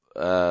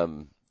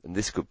 and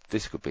this could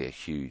be a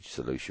huge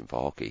solution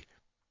for hockey,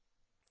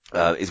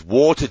 is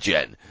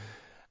WaterGen.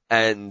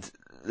 And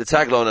the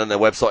tagline on their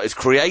website is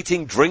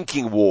creating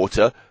drinking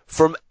water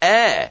from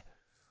air.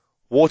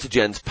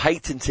 WaterGen's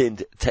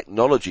patented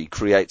technology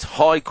creates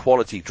high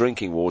quality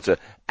drinking water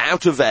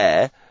out of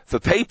air for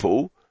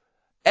people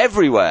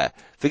everywhere.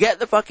 Forget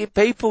the fucking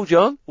people,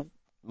 John.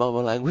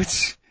 Mama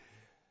language.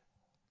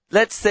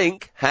 Let's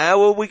think,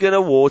 how are we going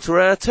to water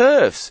our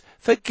turfs?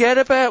 Forget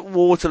about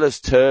waterless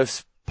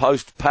turfs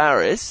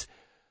post-Paris.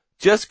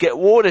 Just get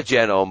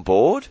WaterGen on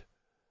board.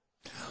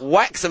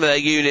 Whack some of their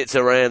units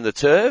around the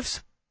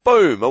turfs.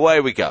 Boom,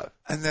 away we go.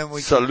 And then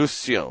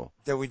Solution.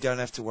 Then we don't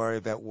have to worry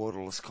about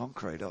waterless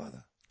concrete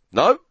either.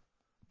 No.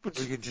 We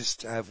can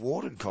just have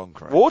watered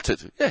concrete.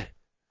 Watered, yeah.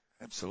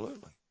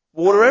 Absolutely.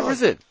 Water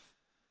everything.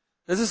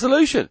 There's a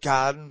solution.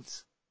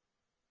 Gardens.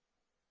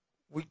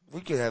 We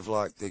could have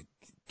like the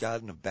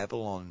Garden of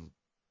Babylon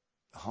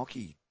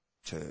hockey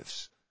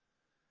turfs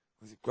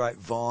with great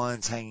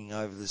vines hanging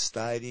over the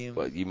stadium.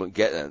 Well, you might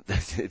get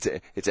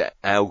that. It's an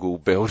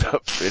algal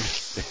build-up in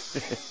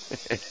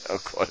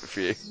quite a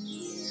few.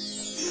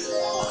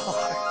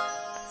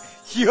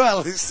 You are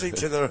listening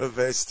to the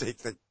Reverse Stick,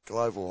 the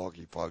Global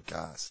Hockey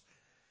Podcast.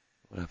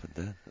 What happened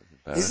there?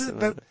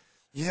 Isn't it?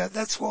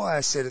 That's why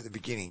I said at the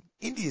beginning,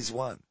 India's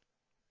won.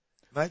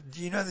 Mate,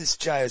 do you know this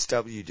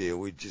JSW deal?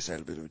 We just had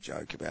a bit of a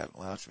joke about it,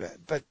 laughed about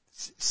it. But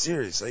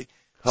seriously.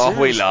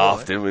 We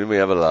laughed, didn't we? We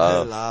have a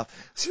laugh.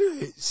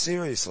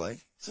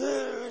 Seriously.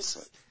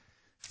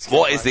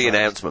 What is the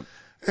announcement?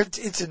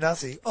 It's a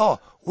nothing.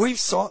 Oh, we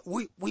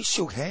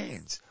shook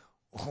hands.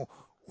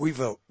 We've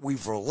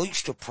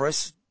released a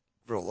press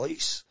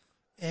release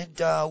and,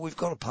 we've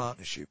got a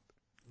partnership.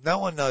 No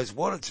one knows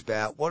what it's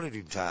about, what it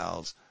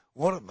entails,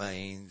 what it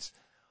means.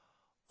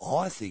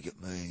 I think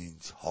it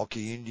means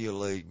Hockey India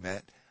League,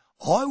 Matt.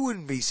 I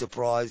wouldn't be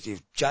surprised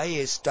if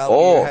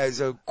JSW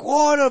has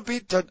quite a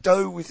bit to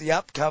do with the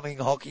upcoming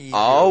Hockey India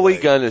Are League. we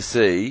going to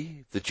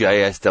see the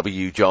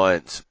JSW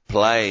Giants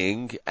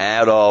playing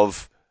out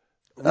of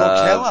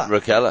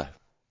Rockella?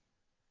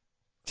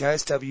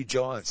 JSW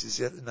Giants, is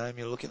that the name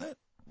you're looking at?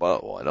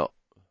 Well, why not?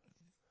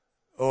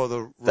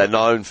 Or they're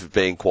known for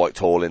being quite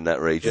tall in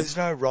that region. There's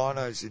no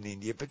rhinos in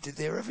India, but did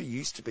there ever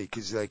used to be?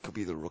 Because they could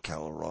be the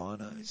Rockella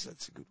rhinos.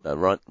 That's a good one.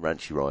 No,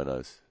 Ranchi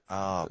rhinos.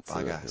 Oh,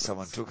 bugger.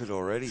 Someone took it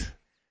already.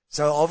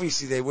 So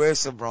obviously there were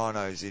some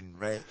rhinos in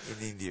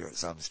India at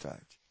some stage.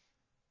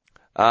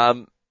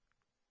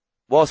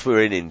 Whilst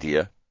we're in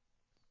India,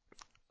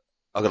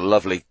 I got a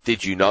lovely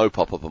 "Did you know"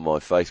 pop up on my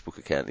Facebook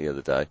account the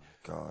other day.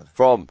 God.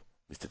 From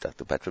Mr.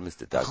 Dr. Petra,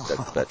 Mr. Dr.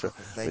 Petra.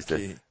 Thank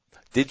you.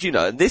 Did you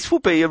know? And this will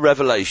be a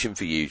revelation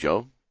for you,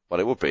 John. Well,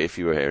 it would be if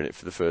you were hearing it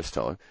for the first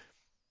time.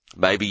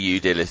 Maybe you,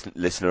 dear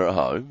listener at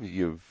home,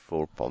 you're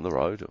on the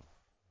road or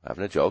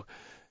having a jog.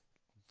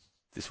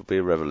 This will be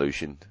a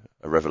revelation.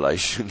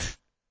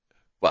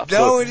 Well,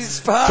 it is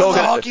part of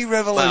the hockey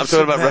revolution. Well, I'm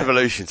talking about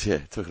revolutions, yeah.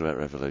 Talking about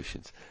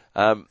revolutions.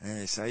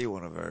 Yeah, so you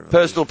want a revolution.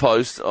 Personal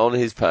post on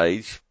his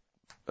page.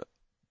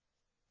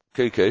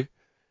 Cuckoo.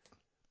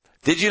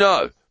 Did you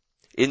know,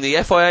 in the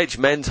FIH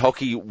Men's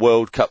Hockey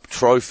World Cup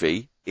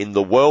trophy, in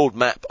the world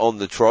map on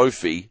the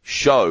trophy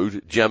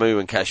showed Jammu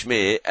and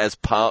Kashmir as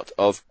part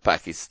of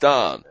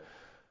Pakistan.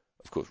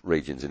 Of course,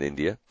 regions in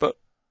India, but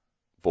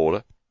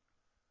border.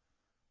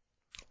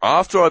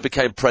 After I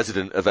became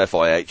president of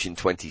FIH in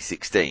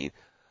 2016,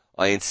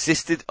 I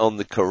insisted on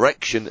the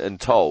correction and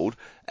told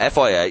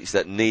FIH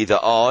that neither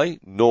I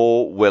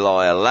nor will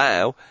I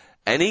allow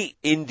any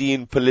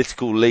Indian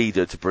political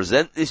leader to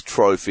present this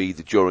trophy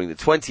during the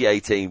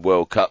 2018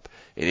 World Cup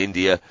in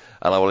India,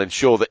 and I will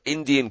ensure that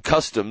Indian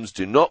customs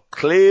do not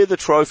clear the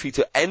trophy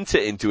to enter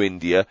into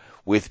India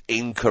with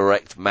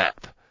incorrect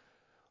map.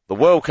 The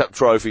World Cup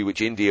trophy,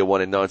 which India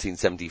won in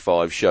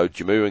 1975, showed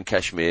Jammu and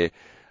Kashmir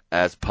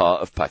as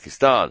part of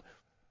Pakistan.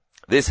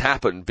 This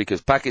happened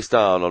because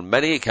Pakistan on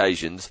many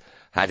occasions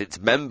had its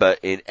member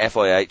in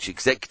FIH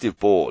executive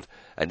board,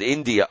 and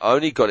India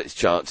only got its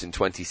chance in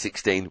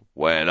 2016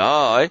 when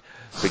I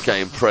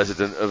became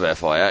president of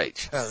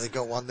FIH. Oh, they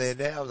got one there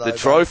now, though. The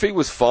trophy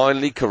was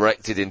finally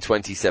corrected in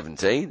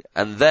 2017,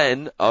 and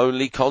then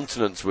only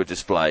continents were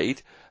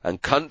displayed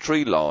and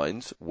country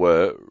lines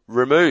were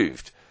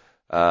removed.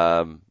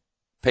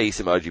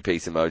 Peace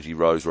emoji,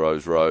 rose,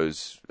 rose,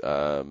 rose,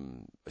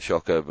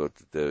 shocker, but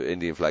the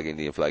Indian flag,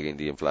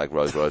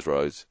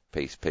 rose,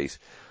 peace.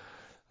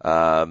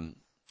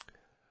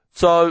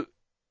 So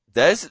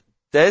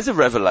there's a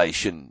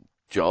revelation,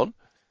 John.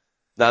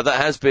 Now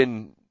that has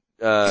been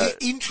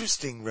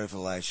interesting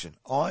revelation.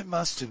 I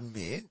must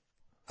admit,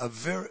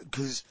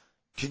 because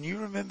can you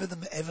remember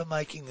them ever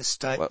making a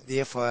statement? The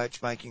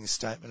FIH making a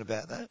statement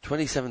about that?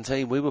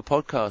 2017, we were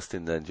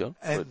podcasting then, John.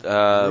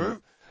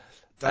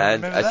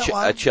 And,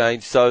 a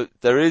change. So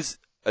there is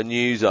a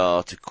news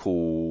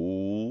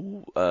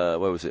article, where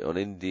was it, on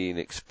Indian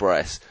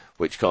Express,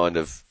 which kind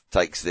of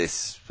takes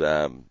this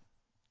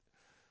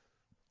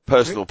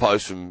personal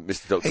post from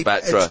Mr. Dr.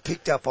 Batra. It's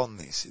picked up on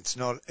this. It's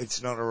not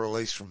a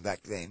release from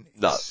back then.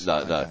 No.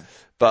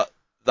 But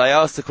they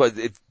asked the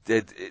question,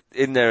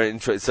 in their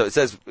intro, so it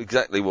says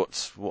exactly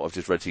what I've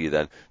just read to you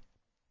then.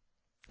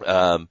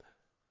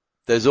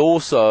 There's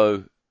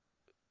also,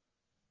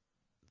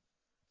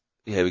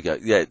 here we go.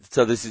 Yeah,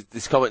 so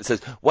this comment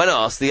says, when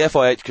asked, the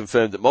FIH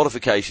confirmed that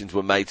modifications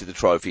were made to the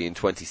trophy in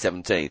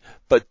 2017,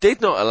 but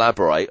did not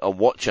elaborate on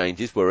what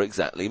changes were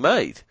exactly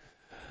made.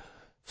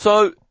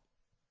 So,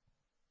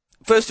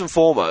 first and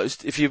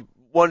foremost, if you're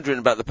wondering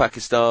about the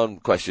Pakistan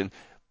question,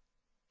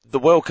 the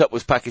World Cup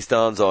was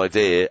Pakistan's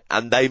idea,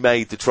 and they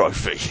made the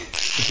trophy.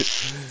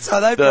 So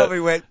they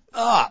probably went,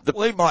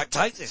 we might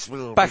take this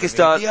little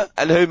Pakistan, bit of India.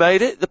 And who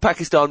made it? The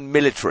Pakistan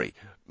military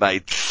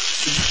made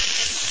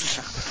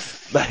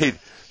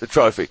the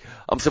trophy.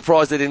 I'm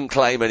surprised they didn't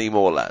claim any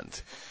more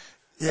land.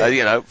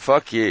 Yeah.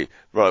 Fuck you.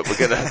 Right, we're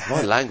gonna,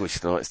 my language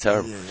tonight is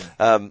terrible.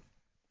 Yeah.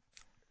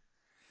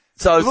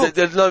 So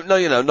there's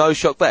no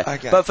shock there.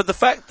 Okay. But for the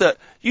fact that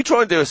you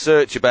try and do a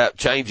search about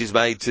changes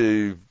made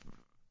to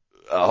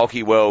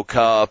Hockey World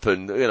Cup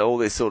and, all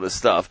this sort of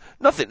stuff,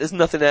 there's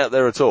nothing out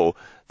there at all.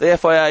 The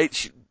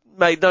FIH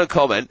made no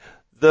comment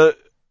that,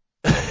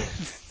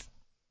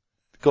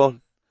 go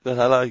on.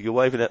 Hello, you're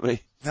waving at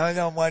me. No,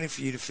 I'm waiting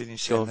for you to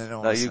finish and then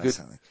I'll say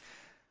something.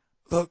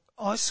 Look,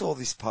 I saw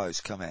this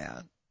post come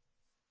out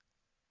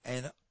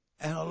and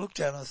I looked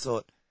at it and I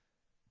thought,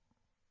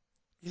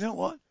 you know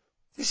what?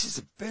 This is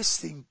the best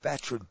thing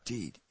Batra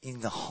did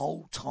in the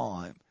whole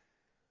time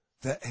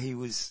that he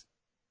was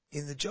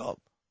in the job.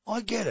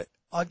 I get it.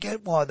 I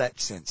get why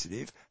that's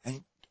sensitive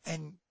and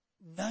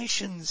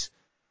nations'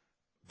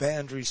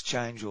 boundaries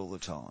change all the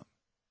time.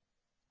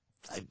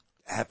 It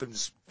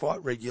happens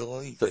quite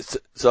regularly.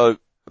 So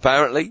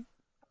apparently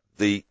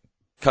the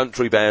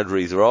country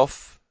boundaries are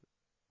off,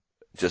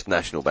 just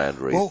national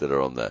boundaries that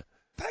are on there.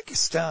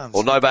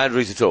 Or no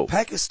boundaries at all.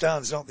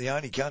 Pakistan's not the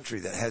only country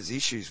that has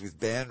issues with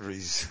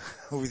boundaries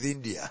with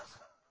India.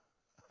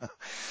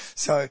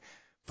 So,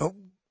 but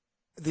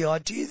the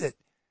idea that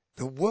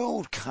the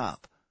World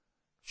Cup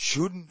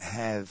shouldn't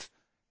have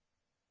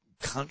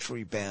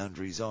country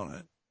boundaries on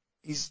it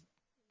is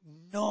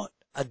not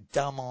a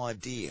dumb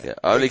idea. Yeah,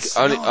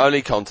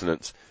 only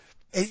continents.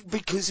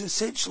 Because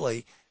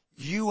essentially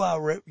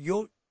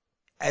you're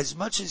as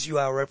much as you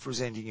are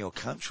representing your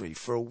country,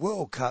 for a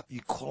World Cup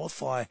you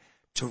qualify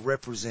to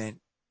represent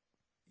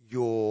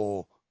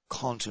your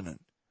continent.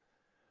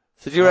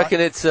 So do you reckon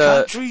it's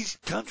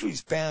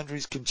countries'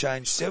 boundaries can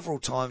change several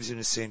times in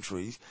a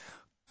century.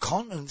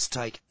 Continents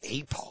take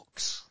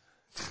epochs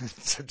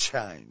to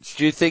change.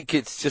 Do you think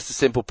it's just a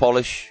simple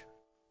polish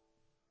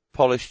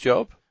polished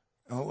job?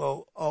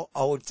 Oh, well,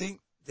 I would think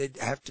there'd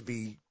have to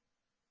be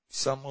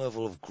some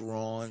level of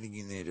grinding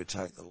in there to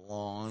take the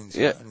lines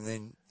Yeah.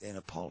 and then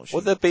a polishing.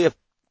 Would there be a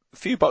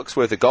few bucks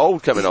worth of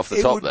gold coming off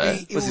the top there?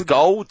 Was it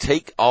gold,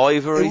 teak,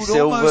 ivory, it would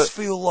silver? almost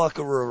feel like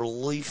a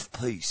relief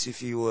piece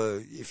if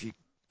you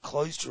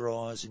closed your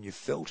eyes and you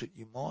felt it.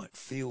 You might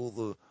feel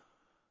the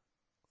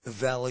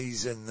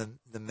valleys and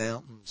the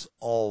mountains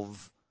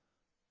of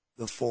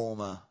the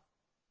former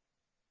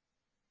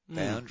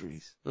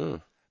boundaries.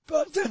 Mm.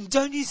 But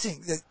don't you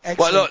think that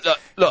actually... Well,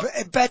 look.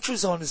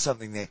 Batra's onto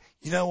something there.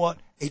 You know what?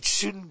 It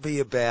shouldn't be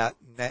about...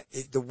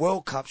 the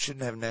World Cup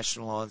shouldn't have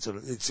national lines on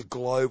it. It's a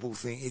global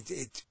thing.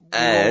 It's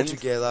all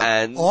together.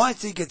 And I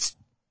think it's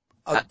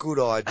a good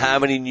idea. How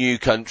many new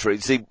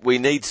countries? See, we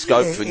need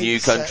scope for new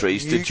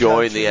countries to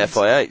join the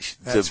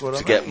FIH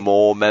to get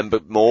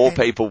more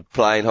people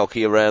playing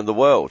hockey around the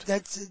world.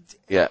 That's it.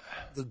 Yeah.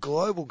 The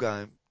global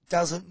game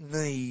doesn't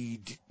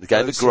need... The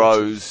game that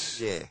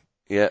grows. Yeah.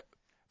 Yeah.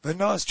 But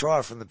nice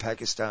try from the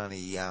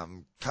Pakistani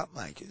cup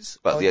makers.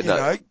 But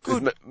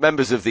good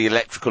members of the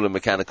electrical and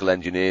mechanical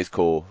engineers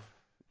corps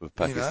of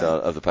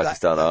Pakistan of the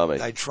Pakistan Army.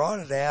 They tried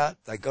it out.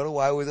 They got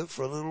away with it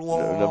for a little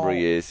while. A number of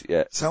years.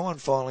 Yeah. Someone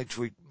finally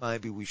tweeted,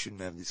 maybe we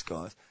shouldn't have this,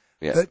 guys.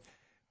 Yeah. But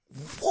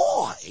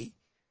why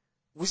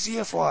was the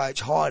FIH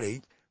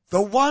hiding the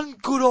one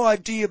good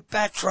idea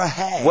Batra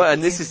had? Well,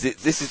 and this is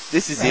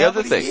the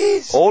other thing.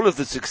 Years? All of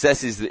the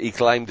successes that he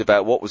claimed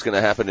about what was going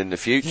to happen in the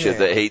future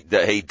that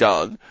he'd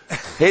done.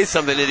 Here's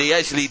something that he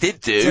actually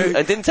did do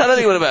and didn't tell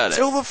anyone about it.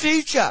 Till the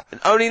future.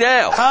 And only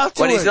now, afterwards,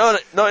 when he's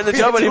not in the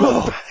job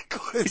anymore.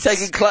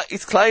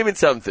 He's claiming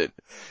something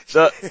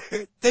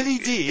that then he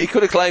did. He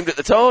could have claimed at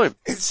the time.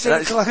 Instead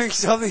of claiming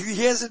something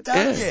he hasn't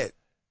done yet.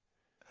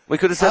 We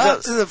could have said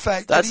after the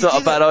fact that's not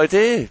a bad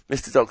idea,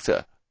 Mr.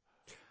 Doctor.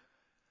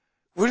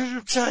 Would it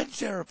have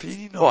changed our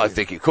opinion on I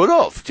think it could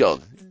have,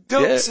 John.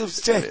 Not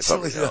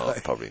substantially,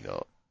 Probably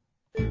not.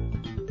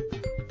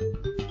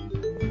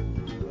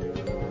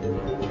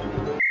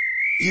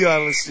 You are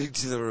listening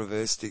to the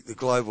Reverse Stick, the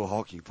Global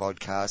Hockey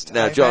Podcast.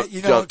 Now, hey, John, mate,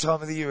 you know what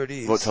time of the year it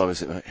is? What time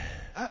is it, mate?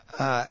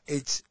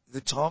 It's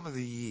the time of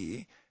the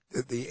year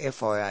that the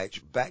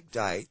FIH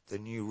backdate the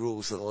new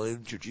rules that they'll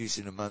introduce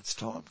in a month's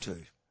time to.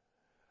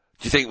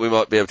 Do you think we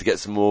might be able to get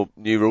some more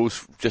new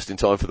rules just in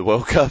time for the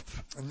World Cup?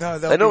 No,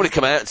 they normally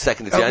come out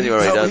 2nd of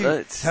January, don't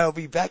they? They'll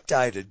be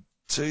backdated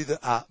to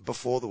the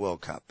before the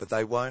World Cup, but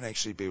they won't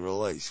actually be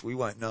released. We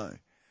won't know.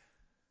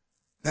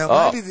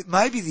 Now,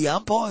 maybe the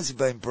umpires have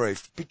been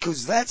briefed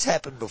because that's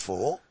happened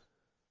before.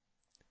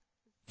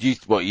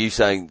 You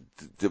saying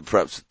that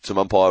perhaps some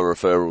umpire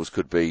referrals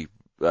could be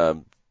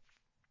sort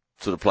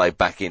of played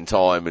back in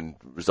time and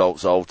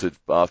results altered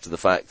after the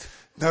fact?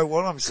 No,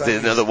 what I'm saying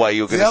is another way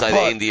you're going to say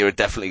that India are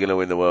definitely going to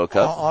win the World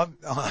Cup.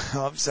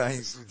 I'm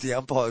saying the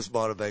umpires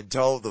might have been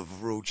told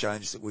of rule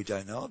changes that we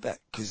don't know about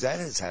because that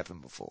has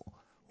happened before.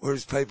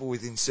 Whereas people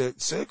within certain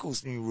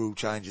circles knew rule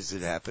changes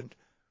had happened,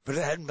 but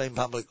it hadn't been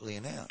publicly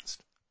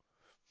announced.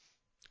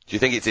 Do you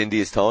think it's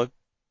India's time?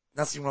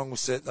 Nothing wrong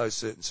with those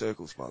certain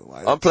circles, by the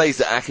way. I'm pleased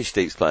that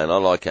Akashdeep's playing. I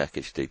like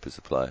Akashdeep as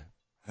a player.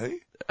 Who?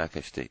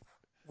 Akashdeep.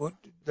 What?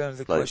 No,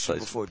 the question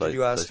before. Did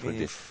you ask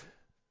me if...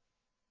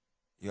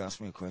 You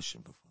asked me a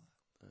question before.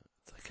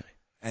 It's okay.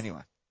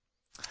 Anyway.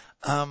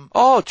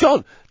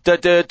 John.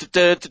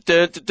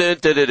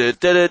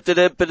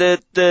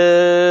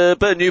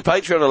 New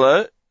Patreon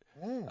alert.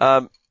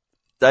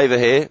 David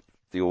here,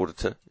 the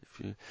auditor.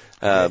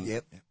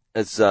 Yep.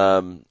 It's,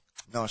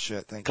 nice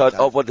shirt, thank you.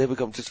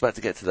 I'm just about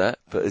to get to that,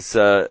 but it's,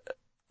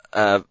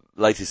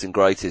 latest and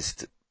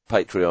greatest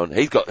Patreon.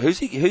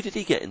 Who did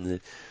he get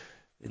in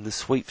the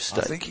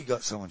sweepstake? I think he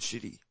got someone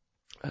shitty.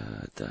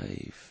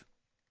 Dave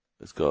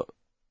has got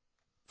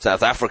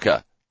South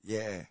Africa.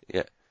 Yeah.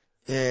 Yeah.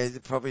 Yeah,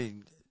 they're probably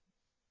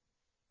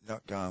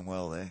not going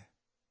well there.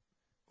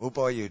 We'll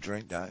buy you a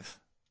drink, Dave.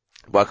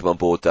 Welcome on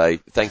board,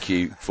 Dave. Thank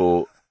you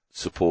for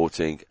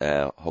supporting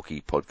our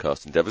hockey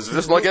podcast endeavours.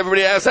 Just like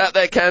everybody else out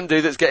there can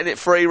do that's getting it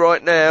free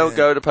right now. Yeah.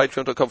 Go to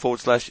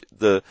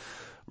patreon.com/the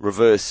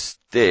reverse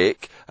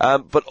stick.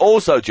 But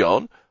also,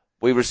 John,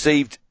 we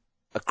received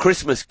a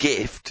Christmas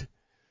gift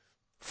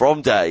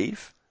from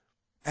Dave.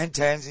 And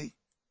Tansy.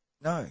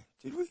 No,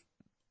 did we?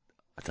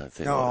 I don't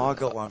think. No, I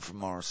got one from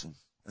Morrison.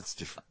 That's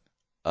different.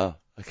 Oh,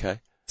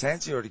 okay.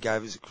 Tansy already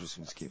gave us a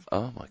Christmas gift.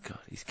 Oh my God,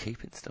 he's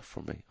keeping stuff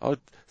from me. As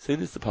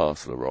soon as the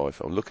parcel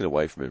arrived, I'm looking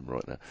away from him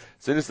right now.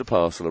 As soon as the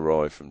parcel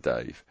arrived from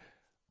Dave,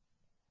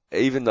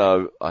 even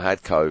though I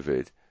had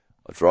COVID,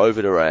 I drove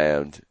it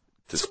around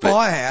to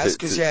my house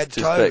because you had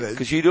COVID.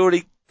 Because you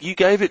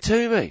gave it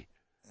to me.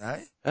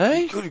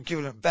 Hey? You could have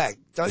given it back.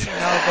 Don't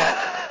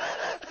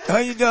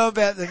you know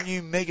about the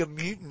new Mega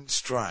Mutant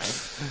strain?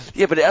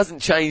 Yeah, but it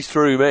hasn't changed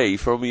through me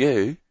from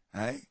you.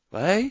 Hey?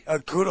 I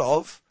could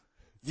have.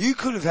 You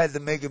could have had the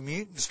Mega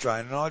Mutant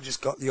strain and I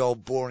just got the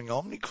old boring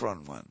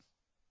Omicron one.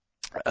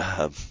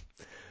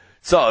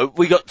 So,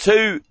 we got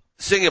 2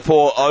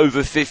 Singapore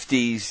over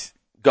 50s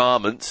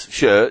garments,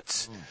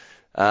 shirts,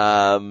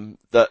 that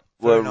Very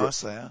were,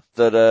 nice they are.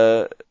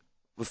 that,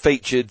 were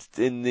featured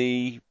in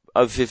the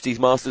over 50s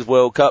Masters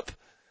World Cup.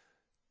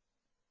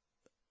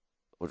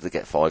 What did they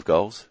get? 5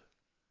 goals?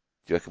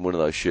 Do you reckon one of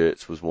those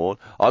shirts was worn?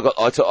 I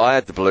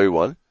had the blue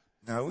one.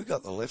 No, we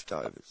got the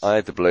leftovers. I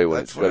had the blue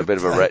one. It's got a bit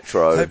of a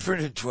retro. They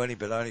printed 20,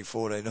 but only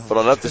 14 of But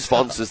I love the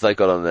sponsors they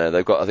got on there.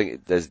 They've got, I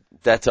think there's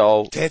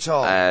Dettol.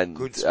 And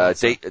good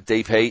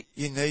Deep Heat.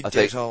 You need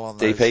Dettol on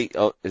those. Deep Heat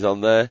is on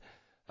there.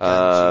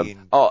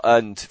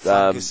 And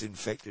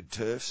fungus-infected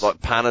turfs. Like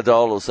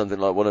Panadol or something,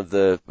 like one of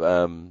the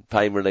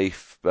pain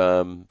relief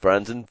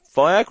brands, and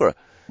Viagra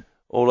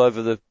all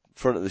over the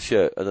front of the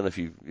shirt. I don't know if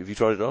you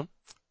tried it on.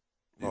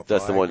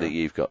 That's Viagra. The one that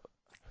you've got.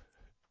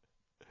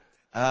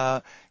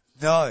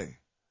 No,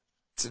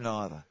 it's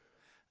neither.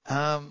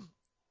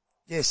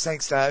 Yes,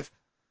 thanks, Dave.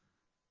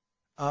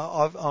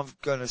 I'm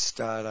going to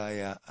start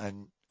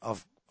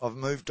I've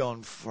moved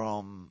on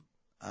from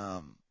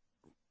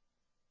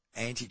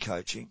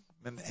anti-coaching.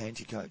 Remember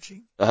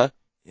anti-coaching? Uh-huh.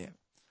 Yeah.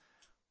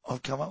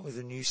 I've come up with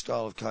a new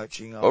style of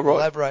coaching. I'll right.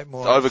 elaborate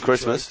more over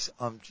Christmas.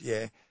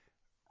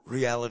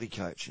 Reality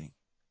coaching.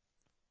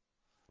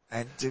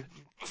 And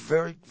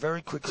very,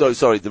 very quickly. So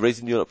sorry, the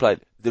reason you're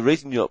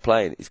not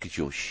playing is because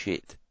you're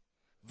shit.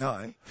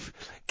 No.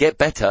 Get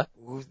better.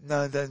 Well,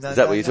 no. Is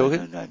that what you're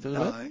talking?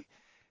 No.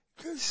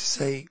 Because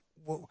see,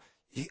 all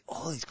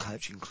these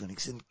coaching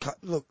clinics and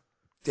look,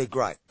 they're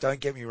great. Don't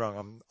get me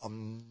wrong.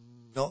 I'm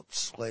not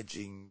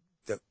sledging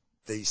that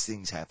these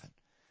things happen.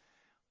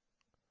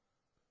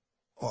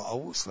 Well, I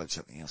will sledge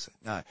something else.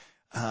 No.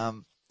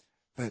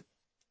 But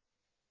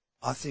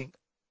I think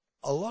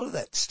a lot of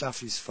that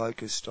stuff is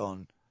focused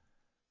on.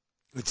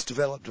 It's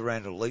developed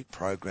around elite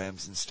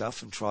programs and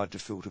stuff and tried to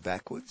filter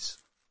backwards.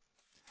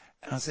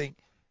 And I think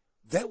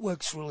that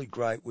works really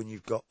great when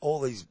you've got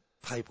all these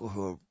people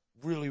who are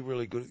really,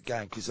 really good at the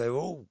game because they're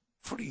all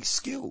pretty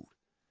skilled.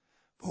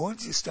 But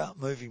once you start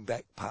moving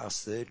back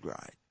past third grade,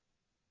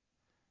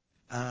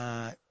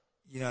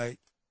 you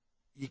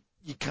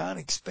can't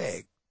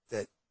expect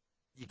that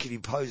you can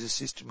impose a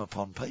system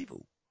upon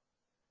people.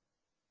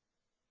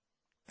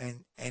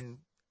 And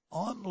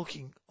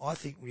I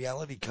think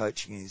reality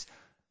coaching is,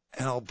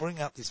 and I'll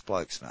bring up this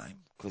bloke's name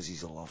because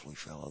he's a lovely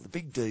fellow, the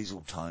Big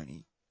Diesel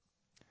Tony.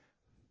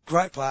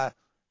 Great player.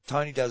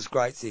 Tony does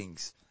great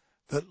things.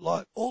 But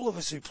like all of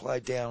us who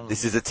played down...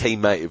 This is a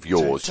teammate of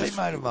yours. A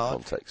teammate of mine.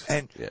 Context.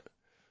 And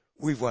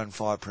we've won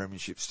 5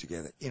 premierships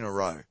together in a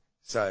row.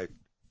 So...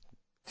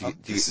 Do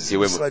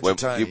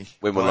you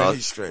win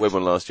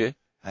one last year?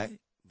 Hey?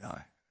 No.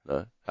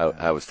 No?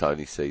 How was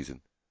Tony's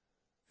season?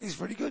 He was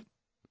pretty good.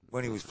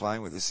 When he was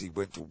playing with us, he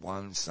went to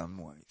 1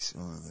 some weeks.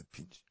 Oh, the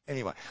pinch.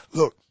 Anyway,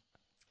 look,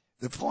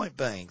 the point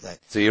being that...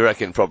 So you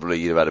reckon probably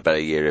you'd have had a better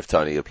year if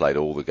Tony had played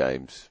all the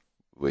games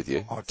with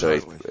you? Oh,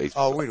 totally. We'd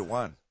have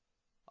won.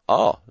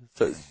 Oh,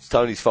 so it's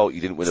Tony's fault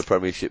you didn't win a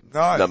premiership.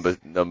 No.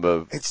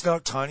 Number. It's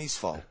not Tony's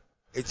fault.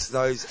 It's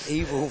those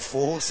evil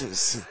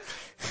forces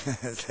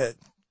that...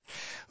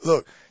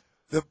 Look,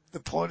 the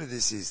point of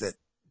this is that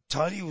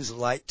Tony was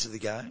late to the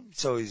game,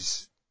 so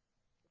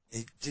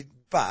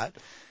but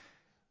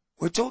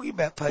we're talking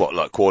about people... What,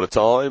 like quarter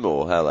time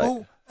or how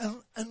late?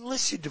 Well,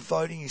 unless you're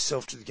devoting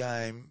yourself to the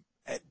game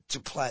to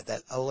play at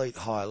that elite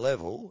high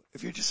level,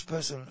 if you're just a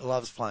person who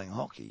loves playing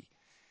hockey...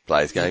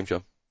 Play his game,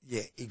 John.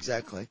 Yeah,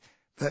 exactly.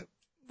 But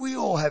we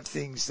all have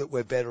things that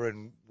we're better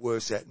and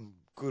worse at and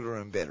gooder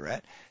and better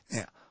at.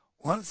 Now,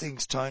 one of the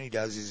things Tony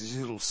does is his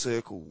little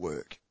circle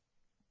work.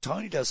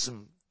 Tony does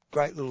some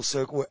great little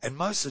circle work, and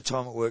most of the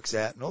time it works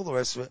out, and all the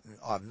rest of it,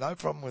 I have no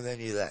problem with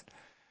any of that.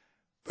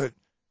 But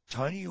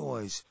Tony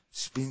always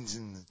spins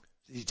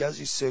he does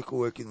his circle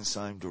work in the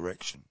same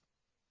direction.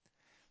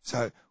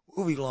 So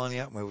we'll be lining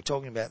up, and we were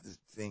talking about the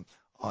thing,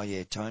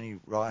 Tony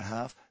right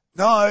half.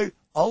 No,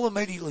 I'll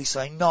immediately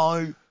say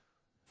no.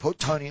 Put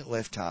Tony at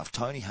left half.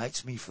 Tony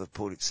hates me for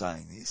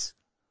saying this.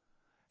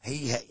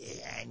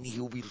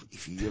 He'll be,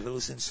 if he ever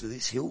listens to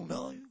this, he'll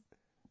know.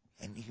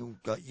 And he'll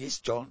go, yes,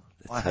 John,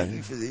 I hate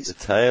you for this. The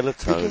tale of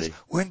Tony. Because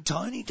when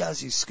Tony does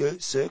his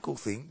circle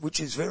thing, which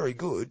is very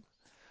good,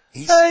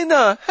 hang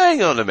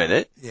on a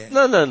minute. Yeah.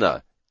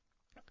 No.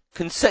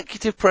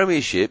 Consecutive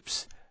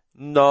premierships?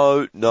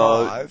 No.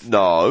 5.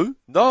 No.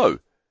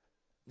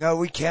 No,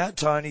 we count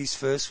Tony's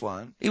first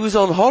one. He was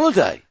on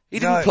holiday. He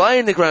didn't play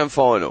in the grand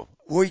final.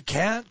 We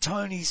count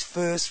Tony's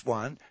first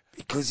one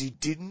because he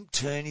didn't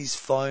turn his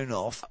phone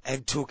off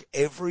and took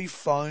every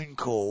phone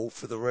call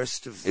for the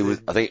rest of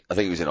the... I think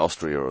he was in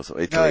Austria or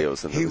something, Italy or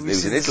something. He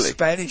was in Italy. The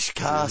Spanish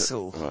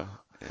castle. Right.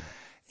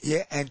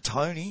 Yeah, and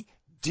Tony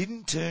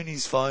didn't turn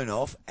his phone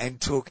off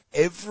and took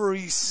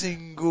every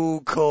single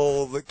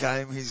call that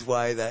came his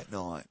way that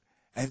night.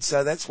 And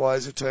so that's why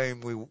as a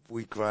team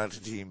we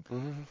granted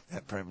him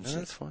that premiership. No,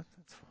 that's fine.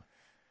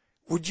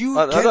 Would you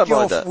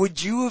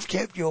have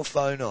kept your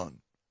phone on?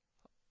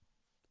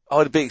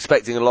 I'd be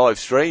expecting a live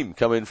stream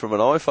coming from an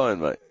iPhone,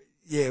 mate.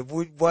 Yeah,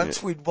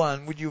 once we'd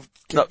won, would you have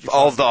kept your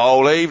phone of the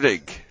whole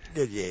evening?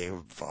 Yeah,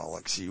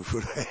 bollocks, you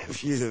would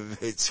have. You'd have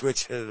been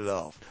switching it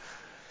off.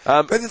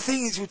 But the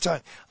thing is with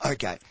Tony,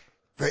 okay,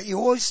 but he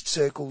always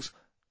circles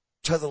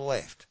to the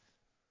left.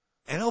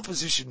 And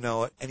opposition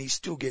know it, and he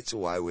still gets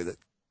away with it.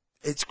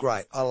 It's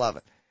great. I love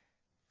it.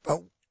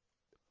 But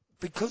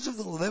because of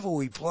the level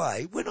we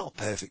play, we're not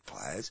perfect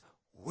players.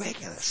 We're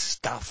going to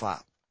stuff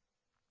up.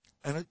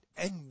 And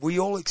we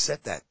all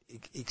accept that,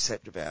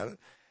 about it.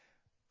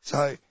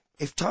 So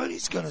if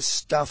Tony's going to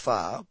stuff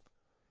up,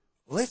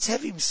 let's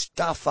have him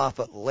stuff up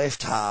at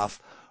left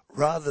half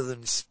rather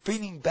than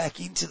spinning back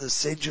into the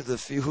centre of the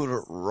field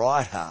at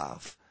right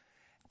half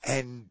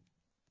and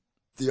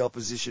the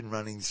opposition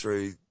running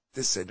through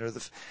the centre of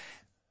the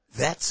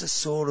That's a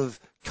sort of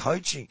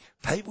coaching.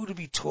 People to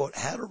be taught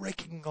how to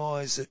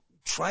recognise that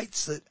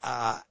traits that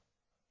are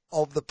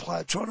of the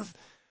player, trying to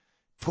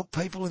put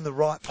people in the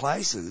right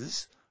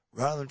places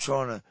rather than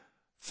trying to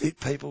fit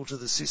people to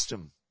the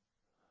system.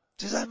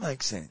 Does that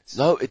make sense?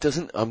 No, it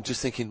doesn't. I'm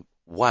just thinking,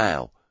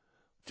 wow.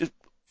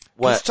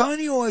 Because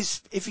Tony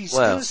always, if he's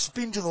going to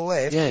spin to the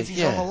left, if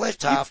he's on the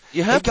left half,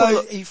 he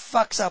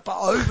fucks up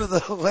over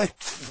the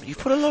left. You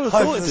put a lot of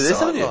thought into this,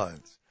 haven't you?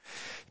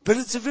 But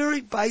it's a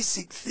very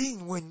basic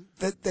thing when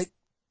that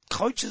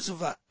coaches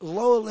of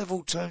lower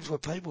level teams where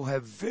people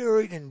have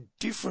varied and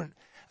different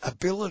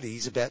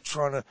abilities about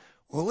trying to,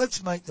 well,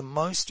 let's make the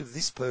most of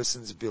this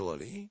person's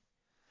ability.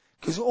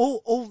 Because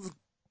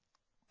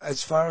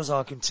as far as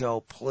I can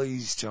tell,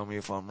 please tell me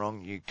if I'm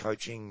wrong, you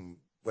coaching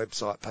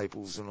website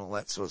peoples and all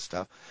that sort of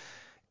stuff,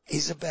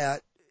 is about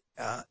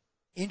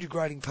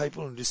integrating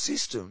people into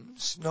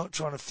systems, not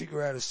trying to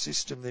figure out a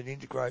system that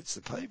integrates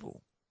the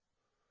people.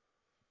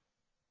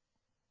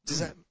 Does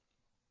that,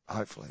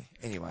 hopefully,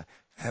 anyway,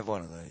 have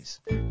one of these.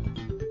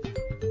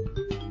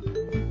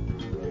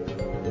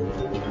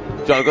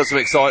 John, I've got some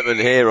excitement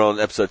here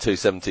on episode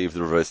 270 of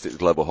the Reverse Stick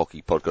Global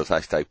Hockey Podcast.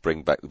 Hashtag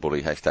bring back the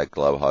bully. Hashtag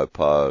Global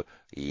Hopo.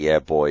 Yeah,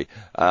 boy.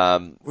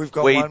 We've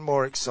got one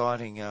more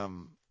exciting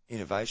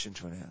innovation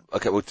to announce.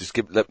 Okay, well, just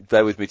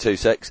bear with me 2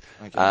 secs.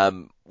 Okay.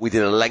 We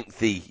did a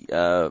lengthy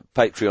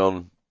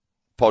Patreon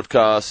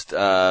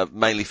podcast,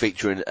 mainly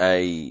featuring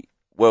a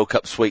World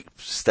Cup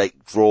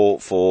sweepstake draw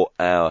for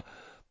our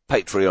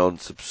Patreon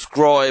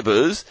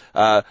subscribers.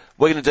 We're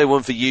going to do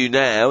one for you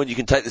now, and you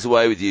can take this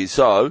away with you.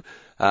 So,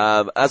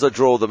 as I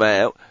draw them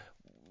out,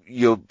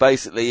 you're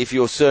basically, if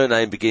your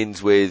surname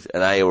begins with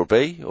an A or a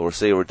B, or a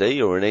C or a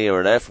D, or an E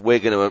or an F, we're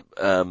going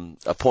to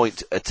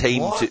appoint a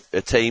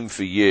team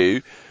for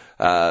you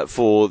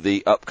for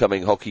the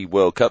upcoming Hockey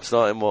World Cup,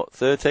 starting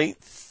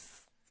 13th?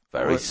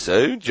 Very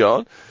soon,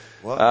 John.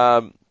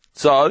 What?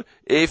 So,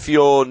 if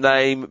your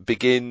name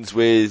begins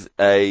with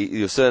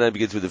your surname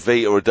begins with a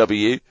V or a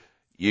W,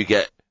 you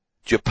get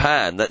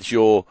Japan. That's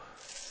your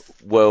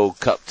World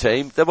Cup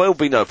team. There will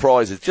be no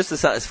prizes, just the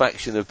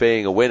satisfaction of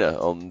being a winner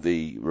on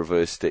the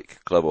Reverse Stick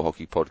Global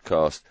Hockey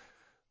Podcast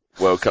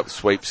World Cup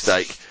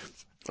sweepstake.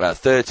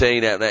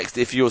 13 out next.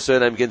 If your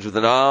surname begins with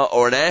an R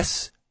or an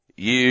S,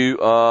 you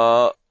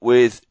are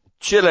with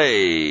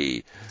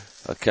Chile.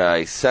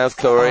 Okay, South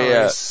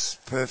Korea.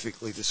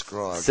 Perfectly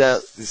described.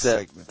 This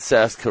segment.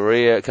 South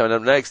Korea coming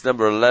up next.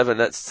 Number 11.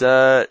 That's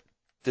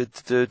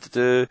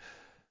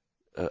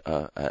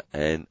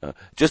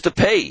just a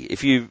P.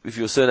 If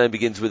your surname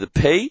begins with a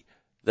P,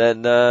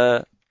 then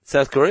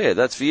South Korea.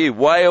 That's for you.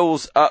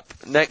 Wales up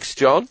next,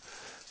 John.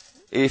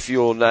 If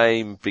your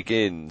name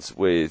begins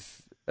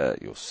with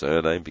your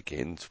surname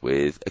begins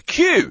with a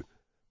Q.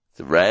 It's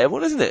a rare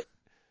one, isn't it?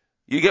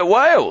 You get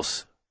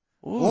Wales.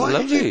 Ooh, why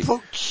lovely. did you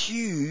put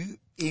Q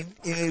in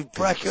a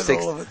bracket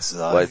all of its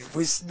own?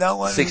 With no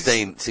one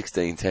 16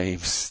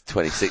 teams,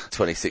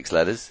 26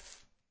 letters.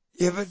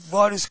 Yeah, but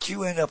why does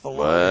Q end up alone?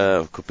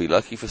 Well, could be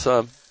lucky for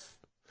some.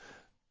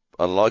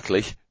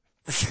 Unlikely.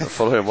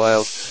 Following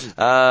Wales.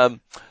 What's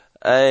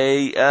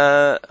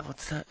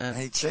that?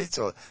 He cheats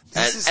on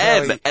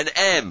an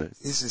M.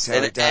 This is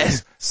how he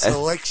does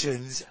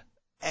selections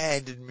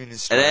and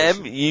administration. An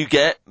M, you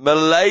get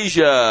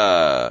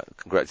Malaysia.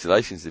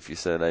 Congratulations if your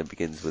surname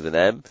begins with an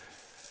M.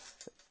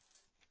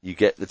 You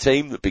get the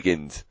team that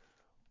begins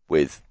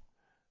with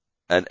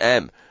an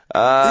M.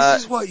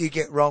 This is what you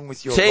get wrong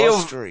with your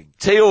rostering.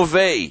 T or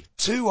V.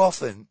 Too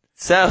often,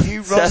 South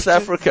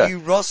Africa. You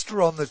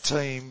roster on the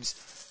teams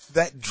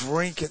that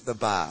drink at the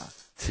bar.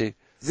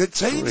 The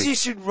teams you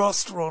should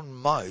roster on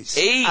most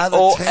are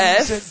the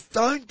teams that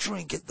don't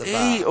drink at the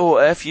bar. E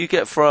or F, you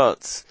get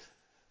France.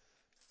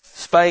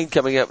 Spain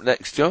coming up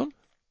next, John.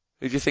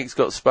 Who do you think's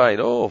got Spain?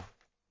 Oh,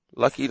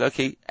 lucky.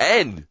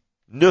 N.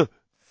 No.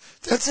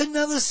 That's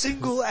another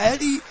single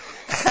Addy.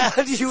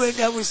 How do you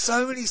end up with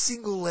so many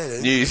single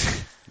letters?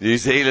 New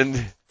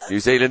Zealand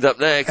up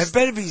next. It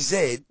better be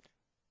Z.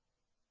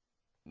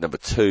 Number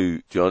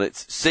 2, John.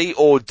 It's C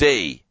or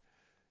D.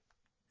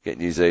 Get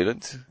New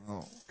Zealand.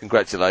 Oh.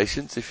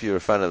 Congratulations if you're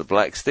a fan of the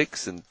Black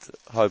Sticks and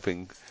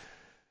hoping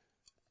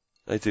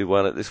they do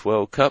well at this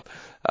World Cup.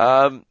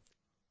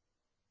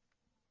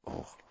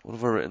 What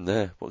have I written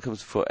there? What comes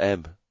before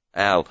M?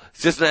 Al.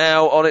 It's just an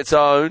Al on its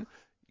own.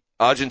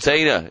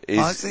 Argentina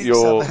is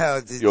your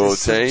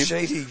team.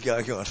 Cheating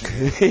going on.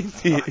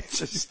 I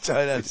just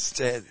don't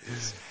understand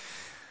this.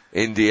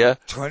 India.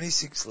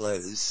 26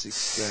 letters,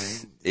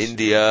 16.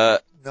 India.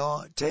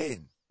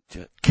 10.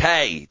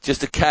 K.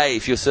 Just a K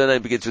if your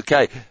surname begins with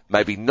K.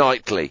 Maybe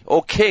Knightley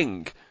or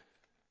King.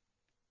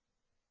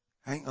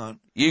 Hang on.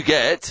 You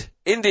get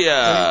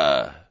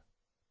India.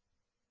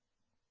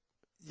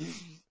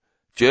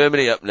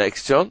 Germany up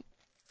next, John.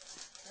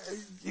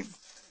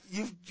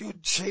 You're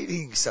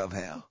cheating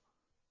somehow.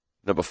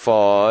 Number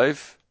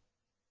 5.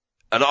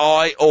 An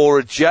I or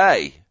a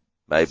J.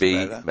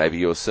 Maybe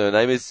your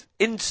surname is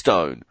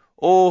Instone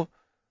or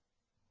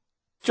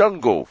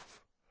Jungle.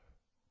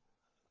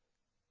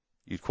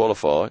 You'd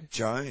qualify.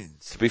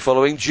 Jones. To be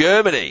following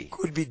Germany.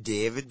 Could be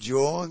David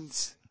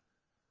Jones.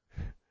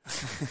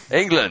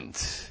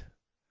 England.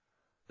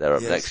 They're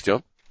up next,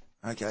 John.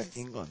 Okay,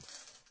 England.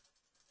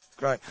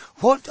 Great.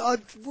 Why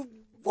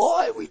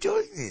are we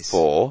doing this?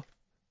 4.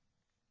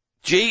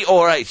 G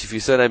or H. If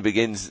your surname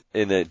begins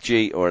in a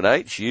G or an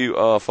H, you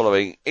are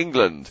following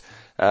England.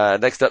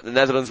 Next up, the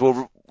Netherlands.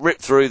 We'll rip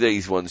through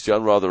these ones,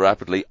 John, rather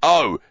rapidly.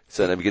 O.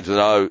 Surname begins with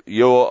an O.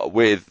 You're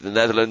with the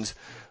Netherlands.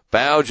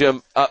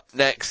 Belgium up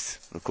next.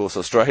 Of course,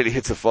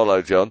 Australia to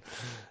follow, John.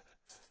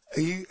 Are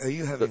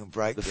you having a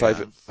breakdown? The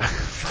favourite.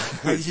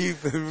 Are you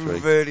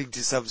reverting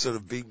to some sort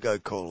of bingo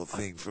caller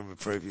thing from a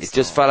previous It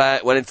just fell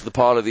out, went into the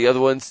pile of the other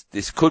ones.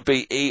 This could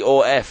be E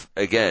or F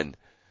again.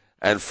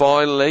 And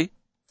finally,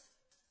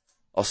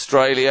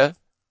 Australia.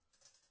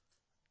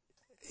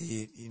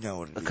 You know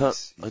what it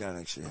is. You don't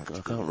actually have to.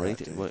 I can't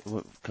read it. It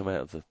won't come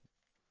out of the...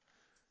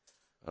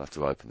 I'll have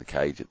to open the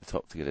cage at the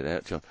top to get it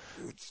out, John.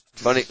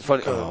 Funny.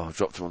 Oh, I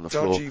dropped it on the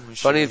floor. Machine.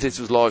 Funny if this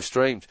was live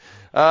streamed.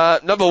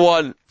 Number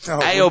 1,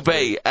 A or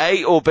B?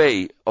 A or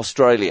B?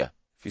 Australia.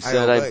 If your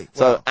surname.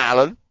 So,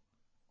 Alan,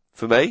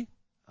 for me,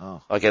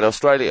 I get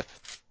Australia.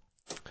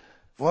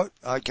 What?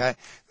 Okay.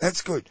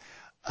 That's good.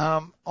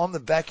 On the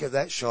back of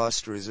that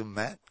shysterism,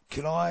 Matt,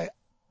 I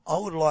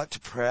would like to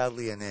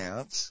proudly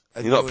announce...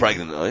 You're not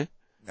pregnant, are you?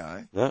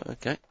 No. No?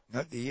 Okay.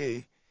 Not to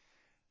you.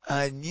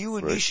 A new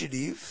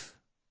initiative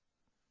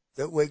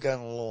that we're going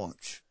to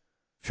launch.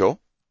 Sure.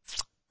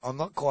 I'm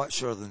not quite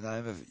sure of the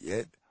name of it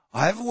yet.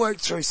 I haven't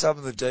worked through some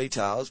of the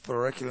details, but I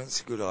reckon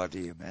it's a good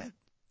idea, Matt.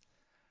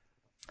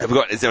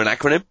 Is there an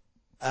acronym?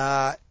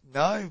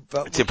 No,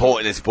 but... It's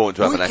important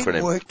to have an acronym. We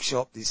can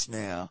workshop this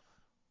now.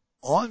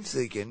 I'm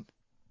thinking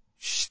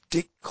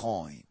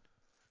Stickcoin.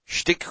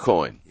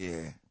 Stickcoin?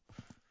 Yeah.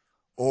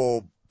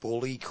 Or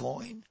Bully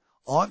Coin.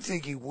 I'm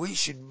thinking we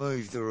should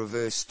move the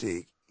reverse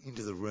stick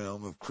into the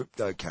realm of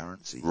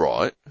cryptocurrency.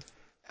 Right.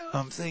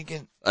 I'm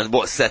thinking... And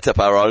what, set up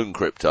our own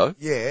crypto?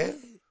 Yeah.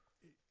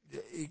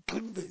 It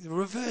couldn't be... The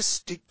reverse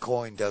stick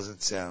coin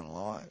doesn't sound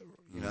like...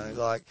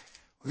 like...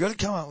 We've got to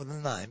come up with a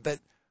name, but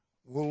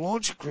we'll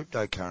launch a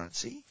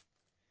cryptocurrency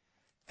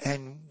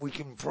and we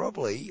can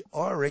probably,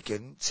 I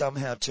reckon,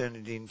 somehow turn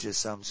it into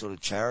some sort of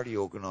charity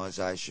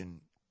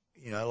organisation,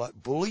 like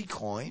Bully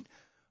Coin,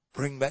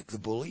 bring back the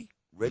bully,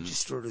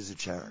 register it as a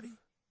charity.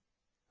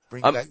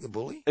 Bring back the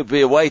bully? It'd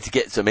be a way to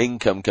get some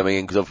income coming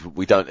in because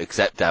we don't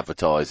accept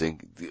advertising,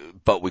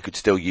 but we could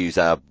still use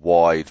our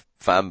wide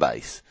fan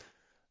base,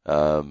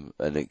 and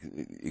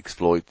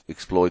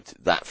exploit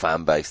that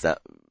fan base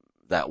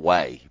that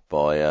way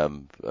by,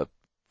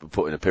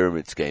 putting a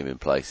pyramid scheme in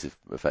place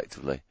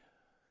effectively.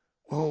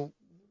 Well,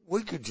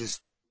 we could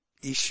just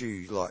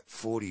issue like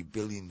 $40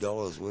 billion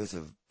worth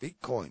of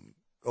Bitcoin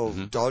or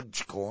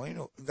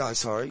Dogecoin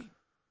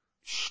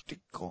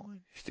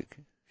Stickcoin.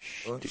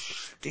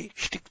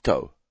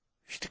 Stickto.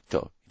 You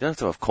don't have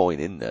to have coin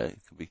in there. It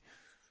can be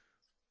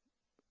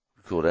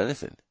called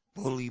anything.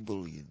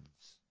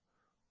 Bullions.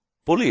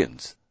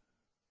 Bullions.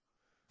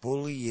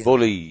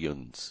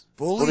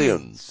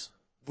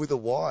 With a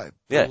Y.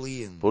 Yeah.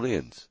 Bullions.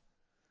 Bullions.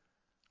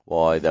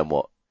 Why then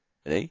what?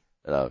 An E?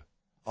 No.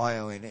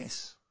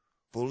 IONS.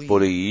 Bullions.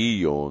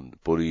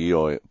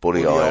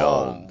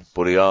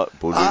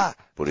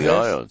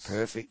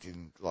 Perfect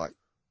in, like,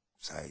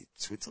 say,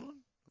 Switzerland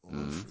or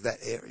that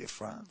area of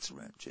France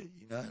around you,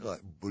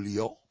 like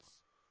Bullion.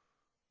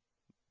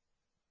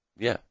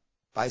 Yeah.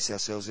 Base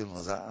ourselves in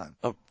Lausanne.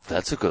 Oh,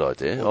 that's a good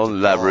idea.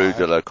 On La Rue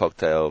de la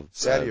Cocktail.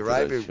 Saudi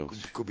Arabia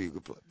could be a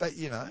good place. But,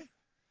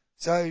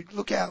 so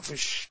look out for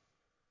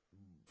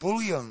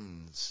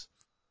bullions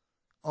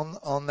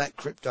on that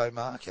crypto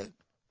market.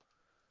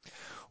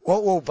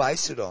 What we'll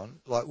base it on,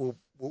 like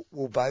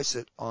we'll base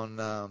it on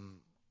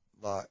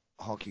like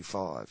hockey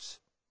fives.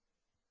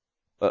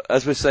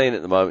 As we're seeing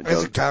at the moment,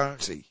 as a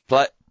currency.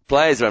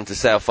 Players are having to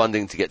sell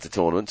funding to get to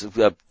tournaments.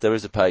 There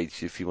is a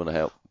page if you want to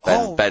help.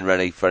 Ben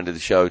Rennie, friend of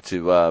the show,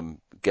 to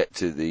get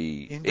to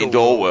the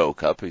Indoor World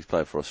Cup. He's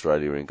playing for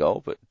Australia in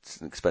goal, but it's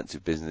an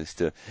expensive business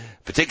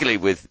particularly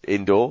with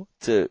indoor,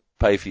 to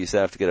pay for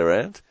yourself to get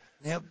around.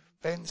 Now,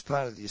 Ben's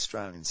part of the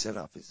Australian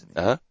setup, isn't he?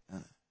 Uh-huh.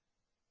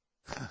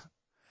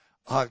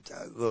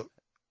 Look,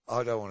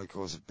 I don't want to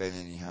cause Ben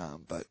any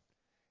harm, but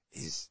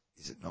is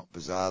it not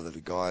bizarre that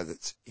a guy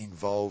that's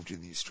involved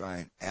in the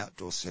Australian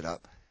outdoor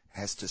setup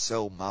has to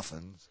sell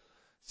muffins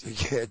to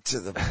get to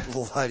the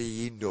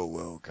bloody Indoor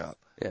World Cup?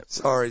 Yep.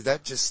 Sorry,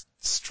 that just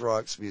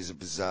strikes me as a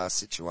bizarre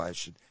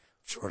situation.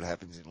 I'm sure it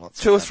happens in lots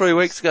of 2 or 3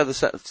 weeks ago,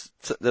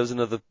 there was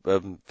another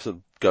sort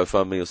of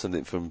GoFundMe or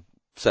something from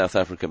South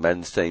African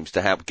men's teams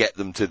to help get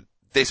them to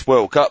this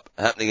World Cup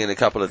happening in a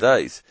couple of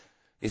days.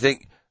 You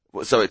think,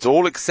 So it's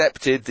all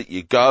accepted that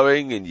you're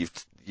going, and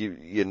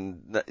your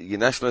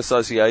national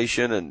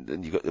association,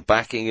 and you've got the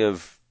backing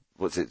of,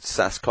 what's it,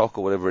 SASCOC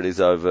or whatever it is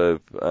over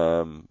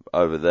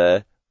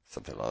there.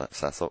 Something like that.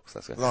 SASOC.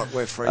 That's it. Like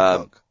we're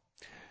Freecock.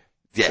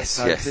 Yes,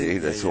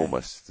 Thing? it's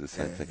almost the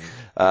same thing.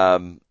 Yeah.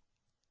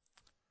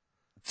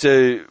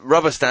 To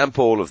rubber stamp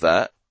all of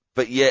that,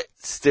 but yet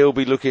still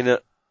be looking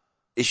at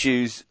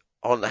issues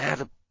on how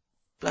to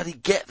bloody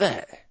get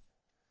there.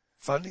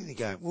 Funding the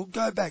game. We'll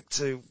go back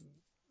to,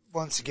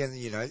 once again,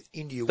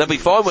 India. They'll be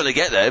fine when they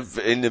get there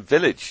in the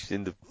village.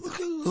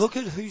 Look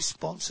at who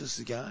sponsors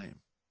the game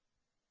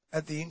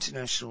at the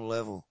international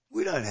level.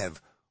 We don't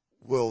have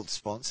world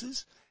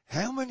sponsors.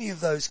 How many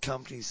of those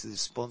companies that are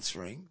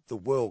sponsoring the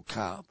World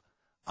Cup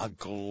are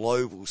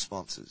global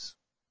sponsors?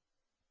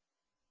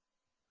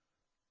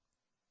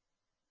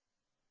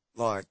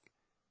 Like,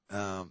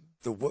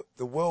 the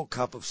World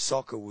Cup of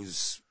soccer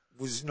was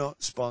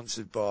not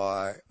sponsored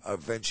by a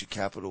venture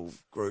capital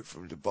group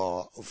from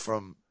Dubai, or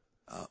from,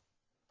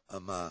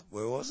 Oman.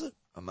 Where was it?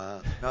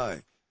 Oman? No.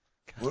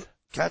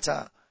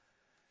 Qatar.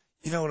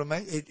 You know what I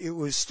mean? It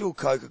was still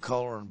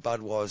Coca-Cola and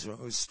Budweiser. It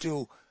was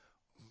still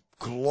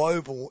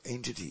global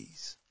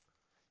entities.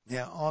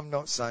 Now, I'm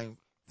not saying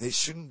there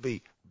shouldn't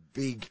be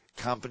big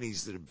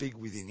companies that are big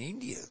within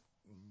India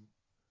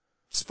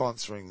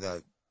sponsoring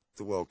the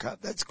World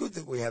Cup. That's good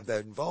that we have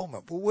that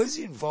involvement. But where's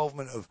the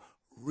involvement of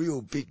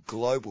real big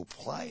global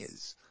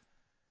players?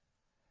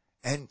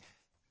 And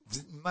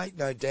make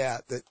no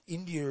doubt that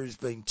India is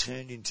being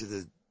turned into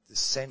the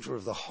centre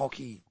of the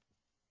hockey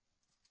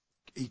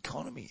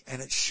economy,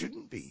 and it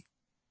shouldn't be.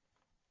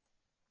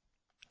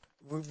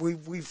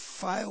 We've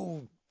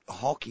failed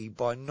hockey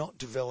by not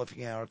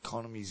developing our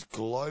economies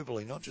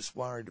globally, not just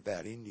worried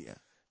about India.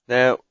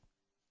 Now,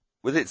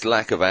 with its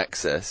lack of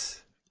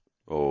access,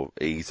 or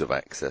ease of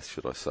access,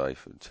 should I say,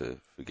 for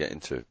getting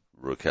to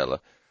Rukella,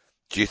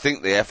 do you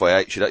think the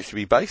FIH should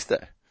actually be based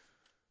there?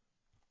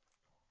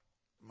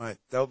 Mate,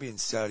 they'll be in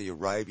Saudi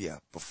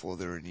Arabia before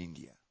they're in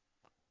India.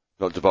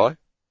 Not Dubai?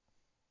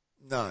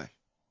 No.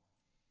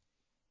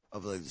 I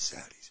believe the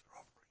Saudis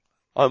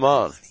are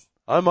Oman.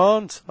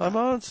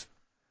 Oman.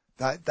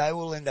 They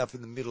will end up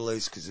in the Middle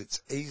East because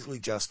it's easily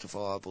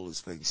justifiable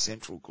as being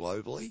central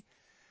globally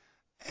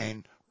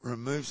and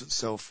removes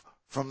itself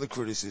from the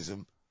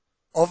criticism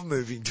of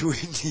moving to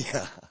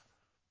India.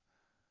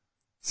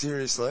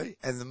 Seriously.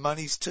 And the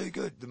money's too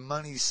good. The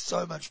money's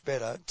so much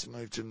better to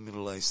move to the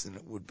Middle East than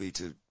it would be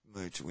to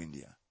move to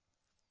India.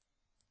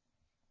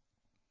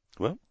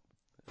 Well,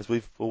 as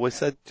we've always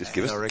said, just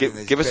give us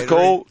a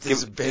call.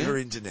 There's a better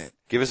internet.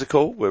 Give us a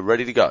call. We're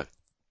ready to go.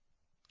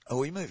 Are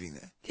we moving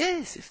there?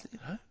 Yes,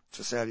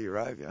 to Saudi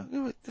Arabia.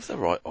 If the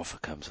right offer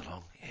comes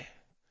along, yeah.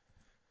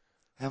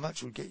 How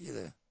much would get you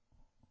there?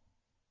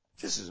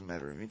 Just as a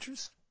matter of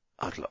interest.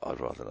 I'd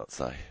rather not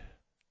say.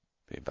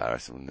 Be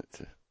embarrassing, wouldn't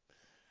it?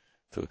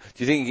 Do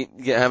you think you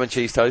can get ham and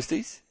cheese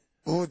toasties?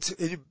 Well,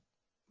 I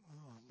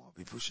might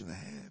be pushing the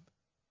ham.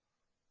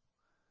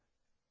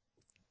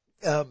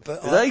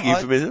 But is that a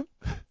euphemism?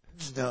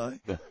 No.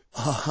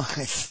 I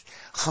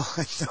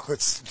know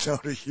it's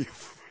not a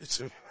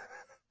euphemism.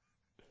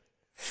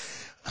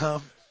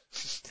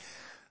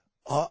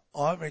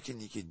 I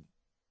reckon you could,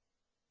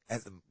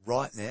 at them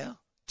right now,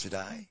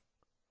 today,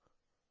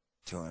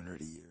 200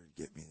 a year would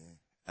get me there.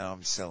 And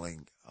I'm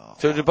selling,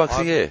 $200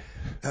 a year?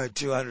 No,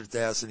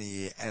 200,000 a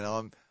year.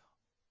 And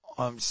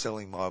I'm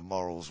selling my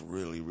morals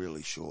really,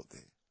 really short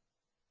there.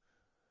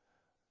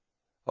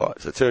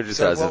 Alright, so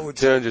 200,000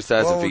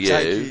 for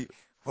you.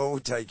 What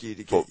would take you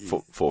to get you?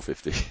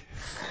 450.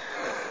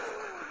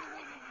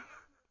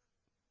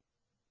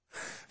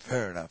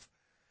 Fair enough.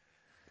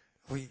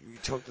 We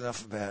talked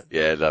enough about...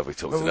 Yeah, no, we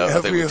talked enough.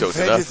 I think we talked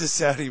enough. The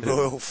Saudi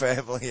royal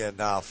family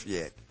enough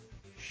yet.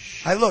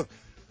 Hey, look,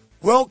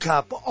 World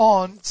Cup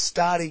on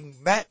starting,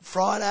 Matt,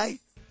 Friday.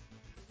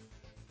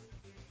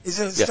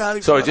 Isn't it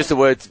starting Sorry, Friday? just a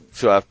word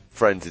to our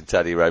friends in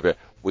Saudi Arabia.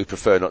 We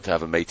prefer not to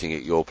have a meeting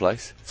at your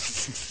place.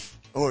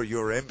 Or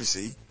your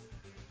embassy.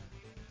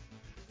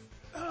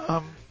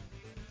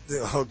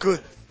 Oh, good.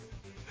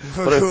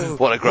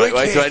 What a great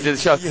way to end the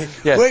show.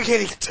 Yeah. We're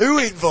getting 2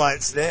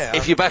 invites now.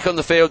 If you're back on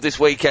the field this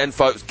weekend,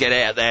 folks, get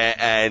out there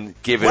and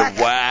give it a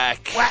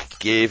whack.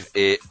 Give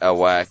it a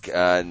whack.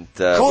 And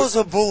call us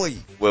a bully.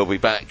 We'll be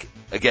back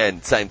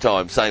again, same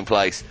time, same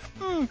place.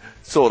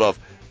 Sort of.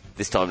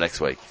 This time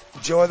next week.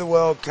 Enjoy the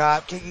World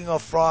Cup. Kicking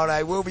off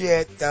Friday. We'll be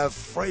at the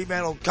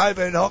Fremantle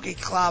Coburn Hockey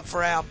Club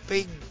for our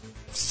big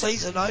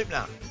season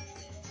opener.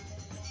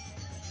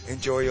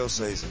 Enjoy your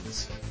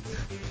seasons.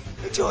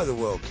 Enjoy the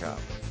World Cup.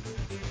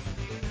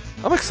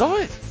 I'm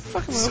excited.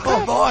 Fucking World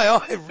Cup.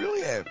 I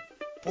really am.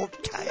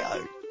 Port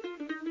KO.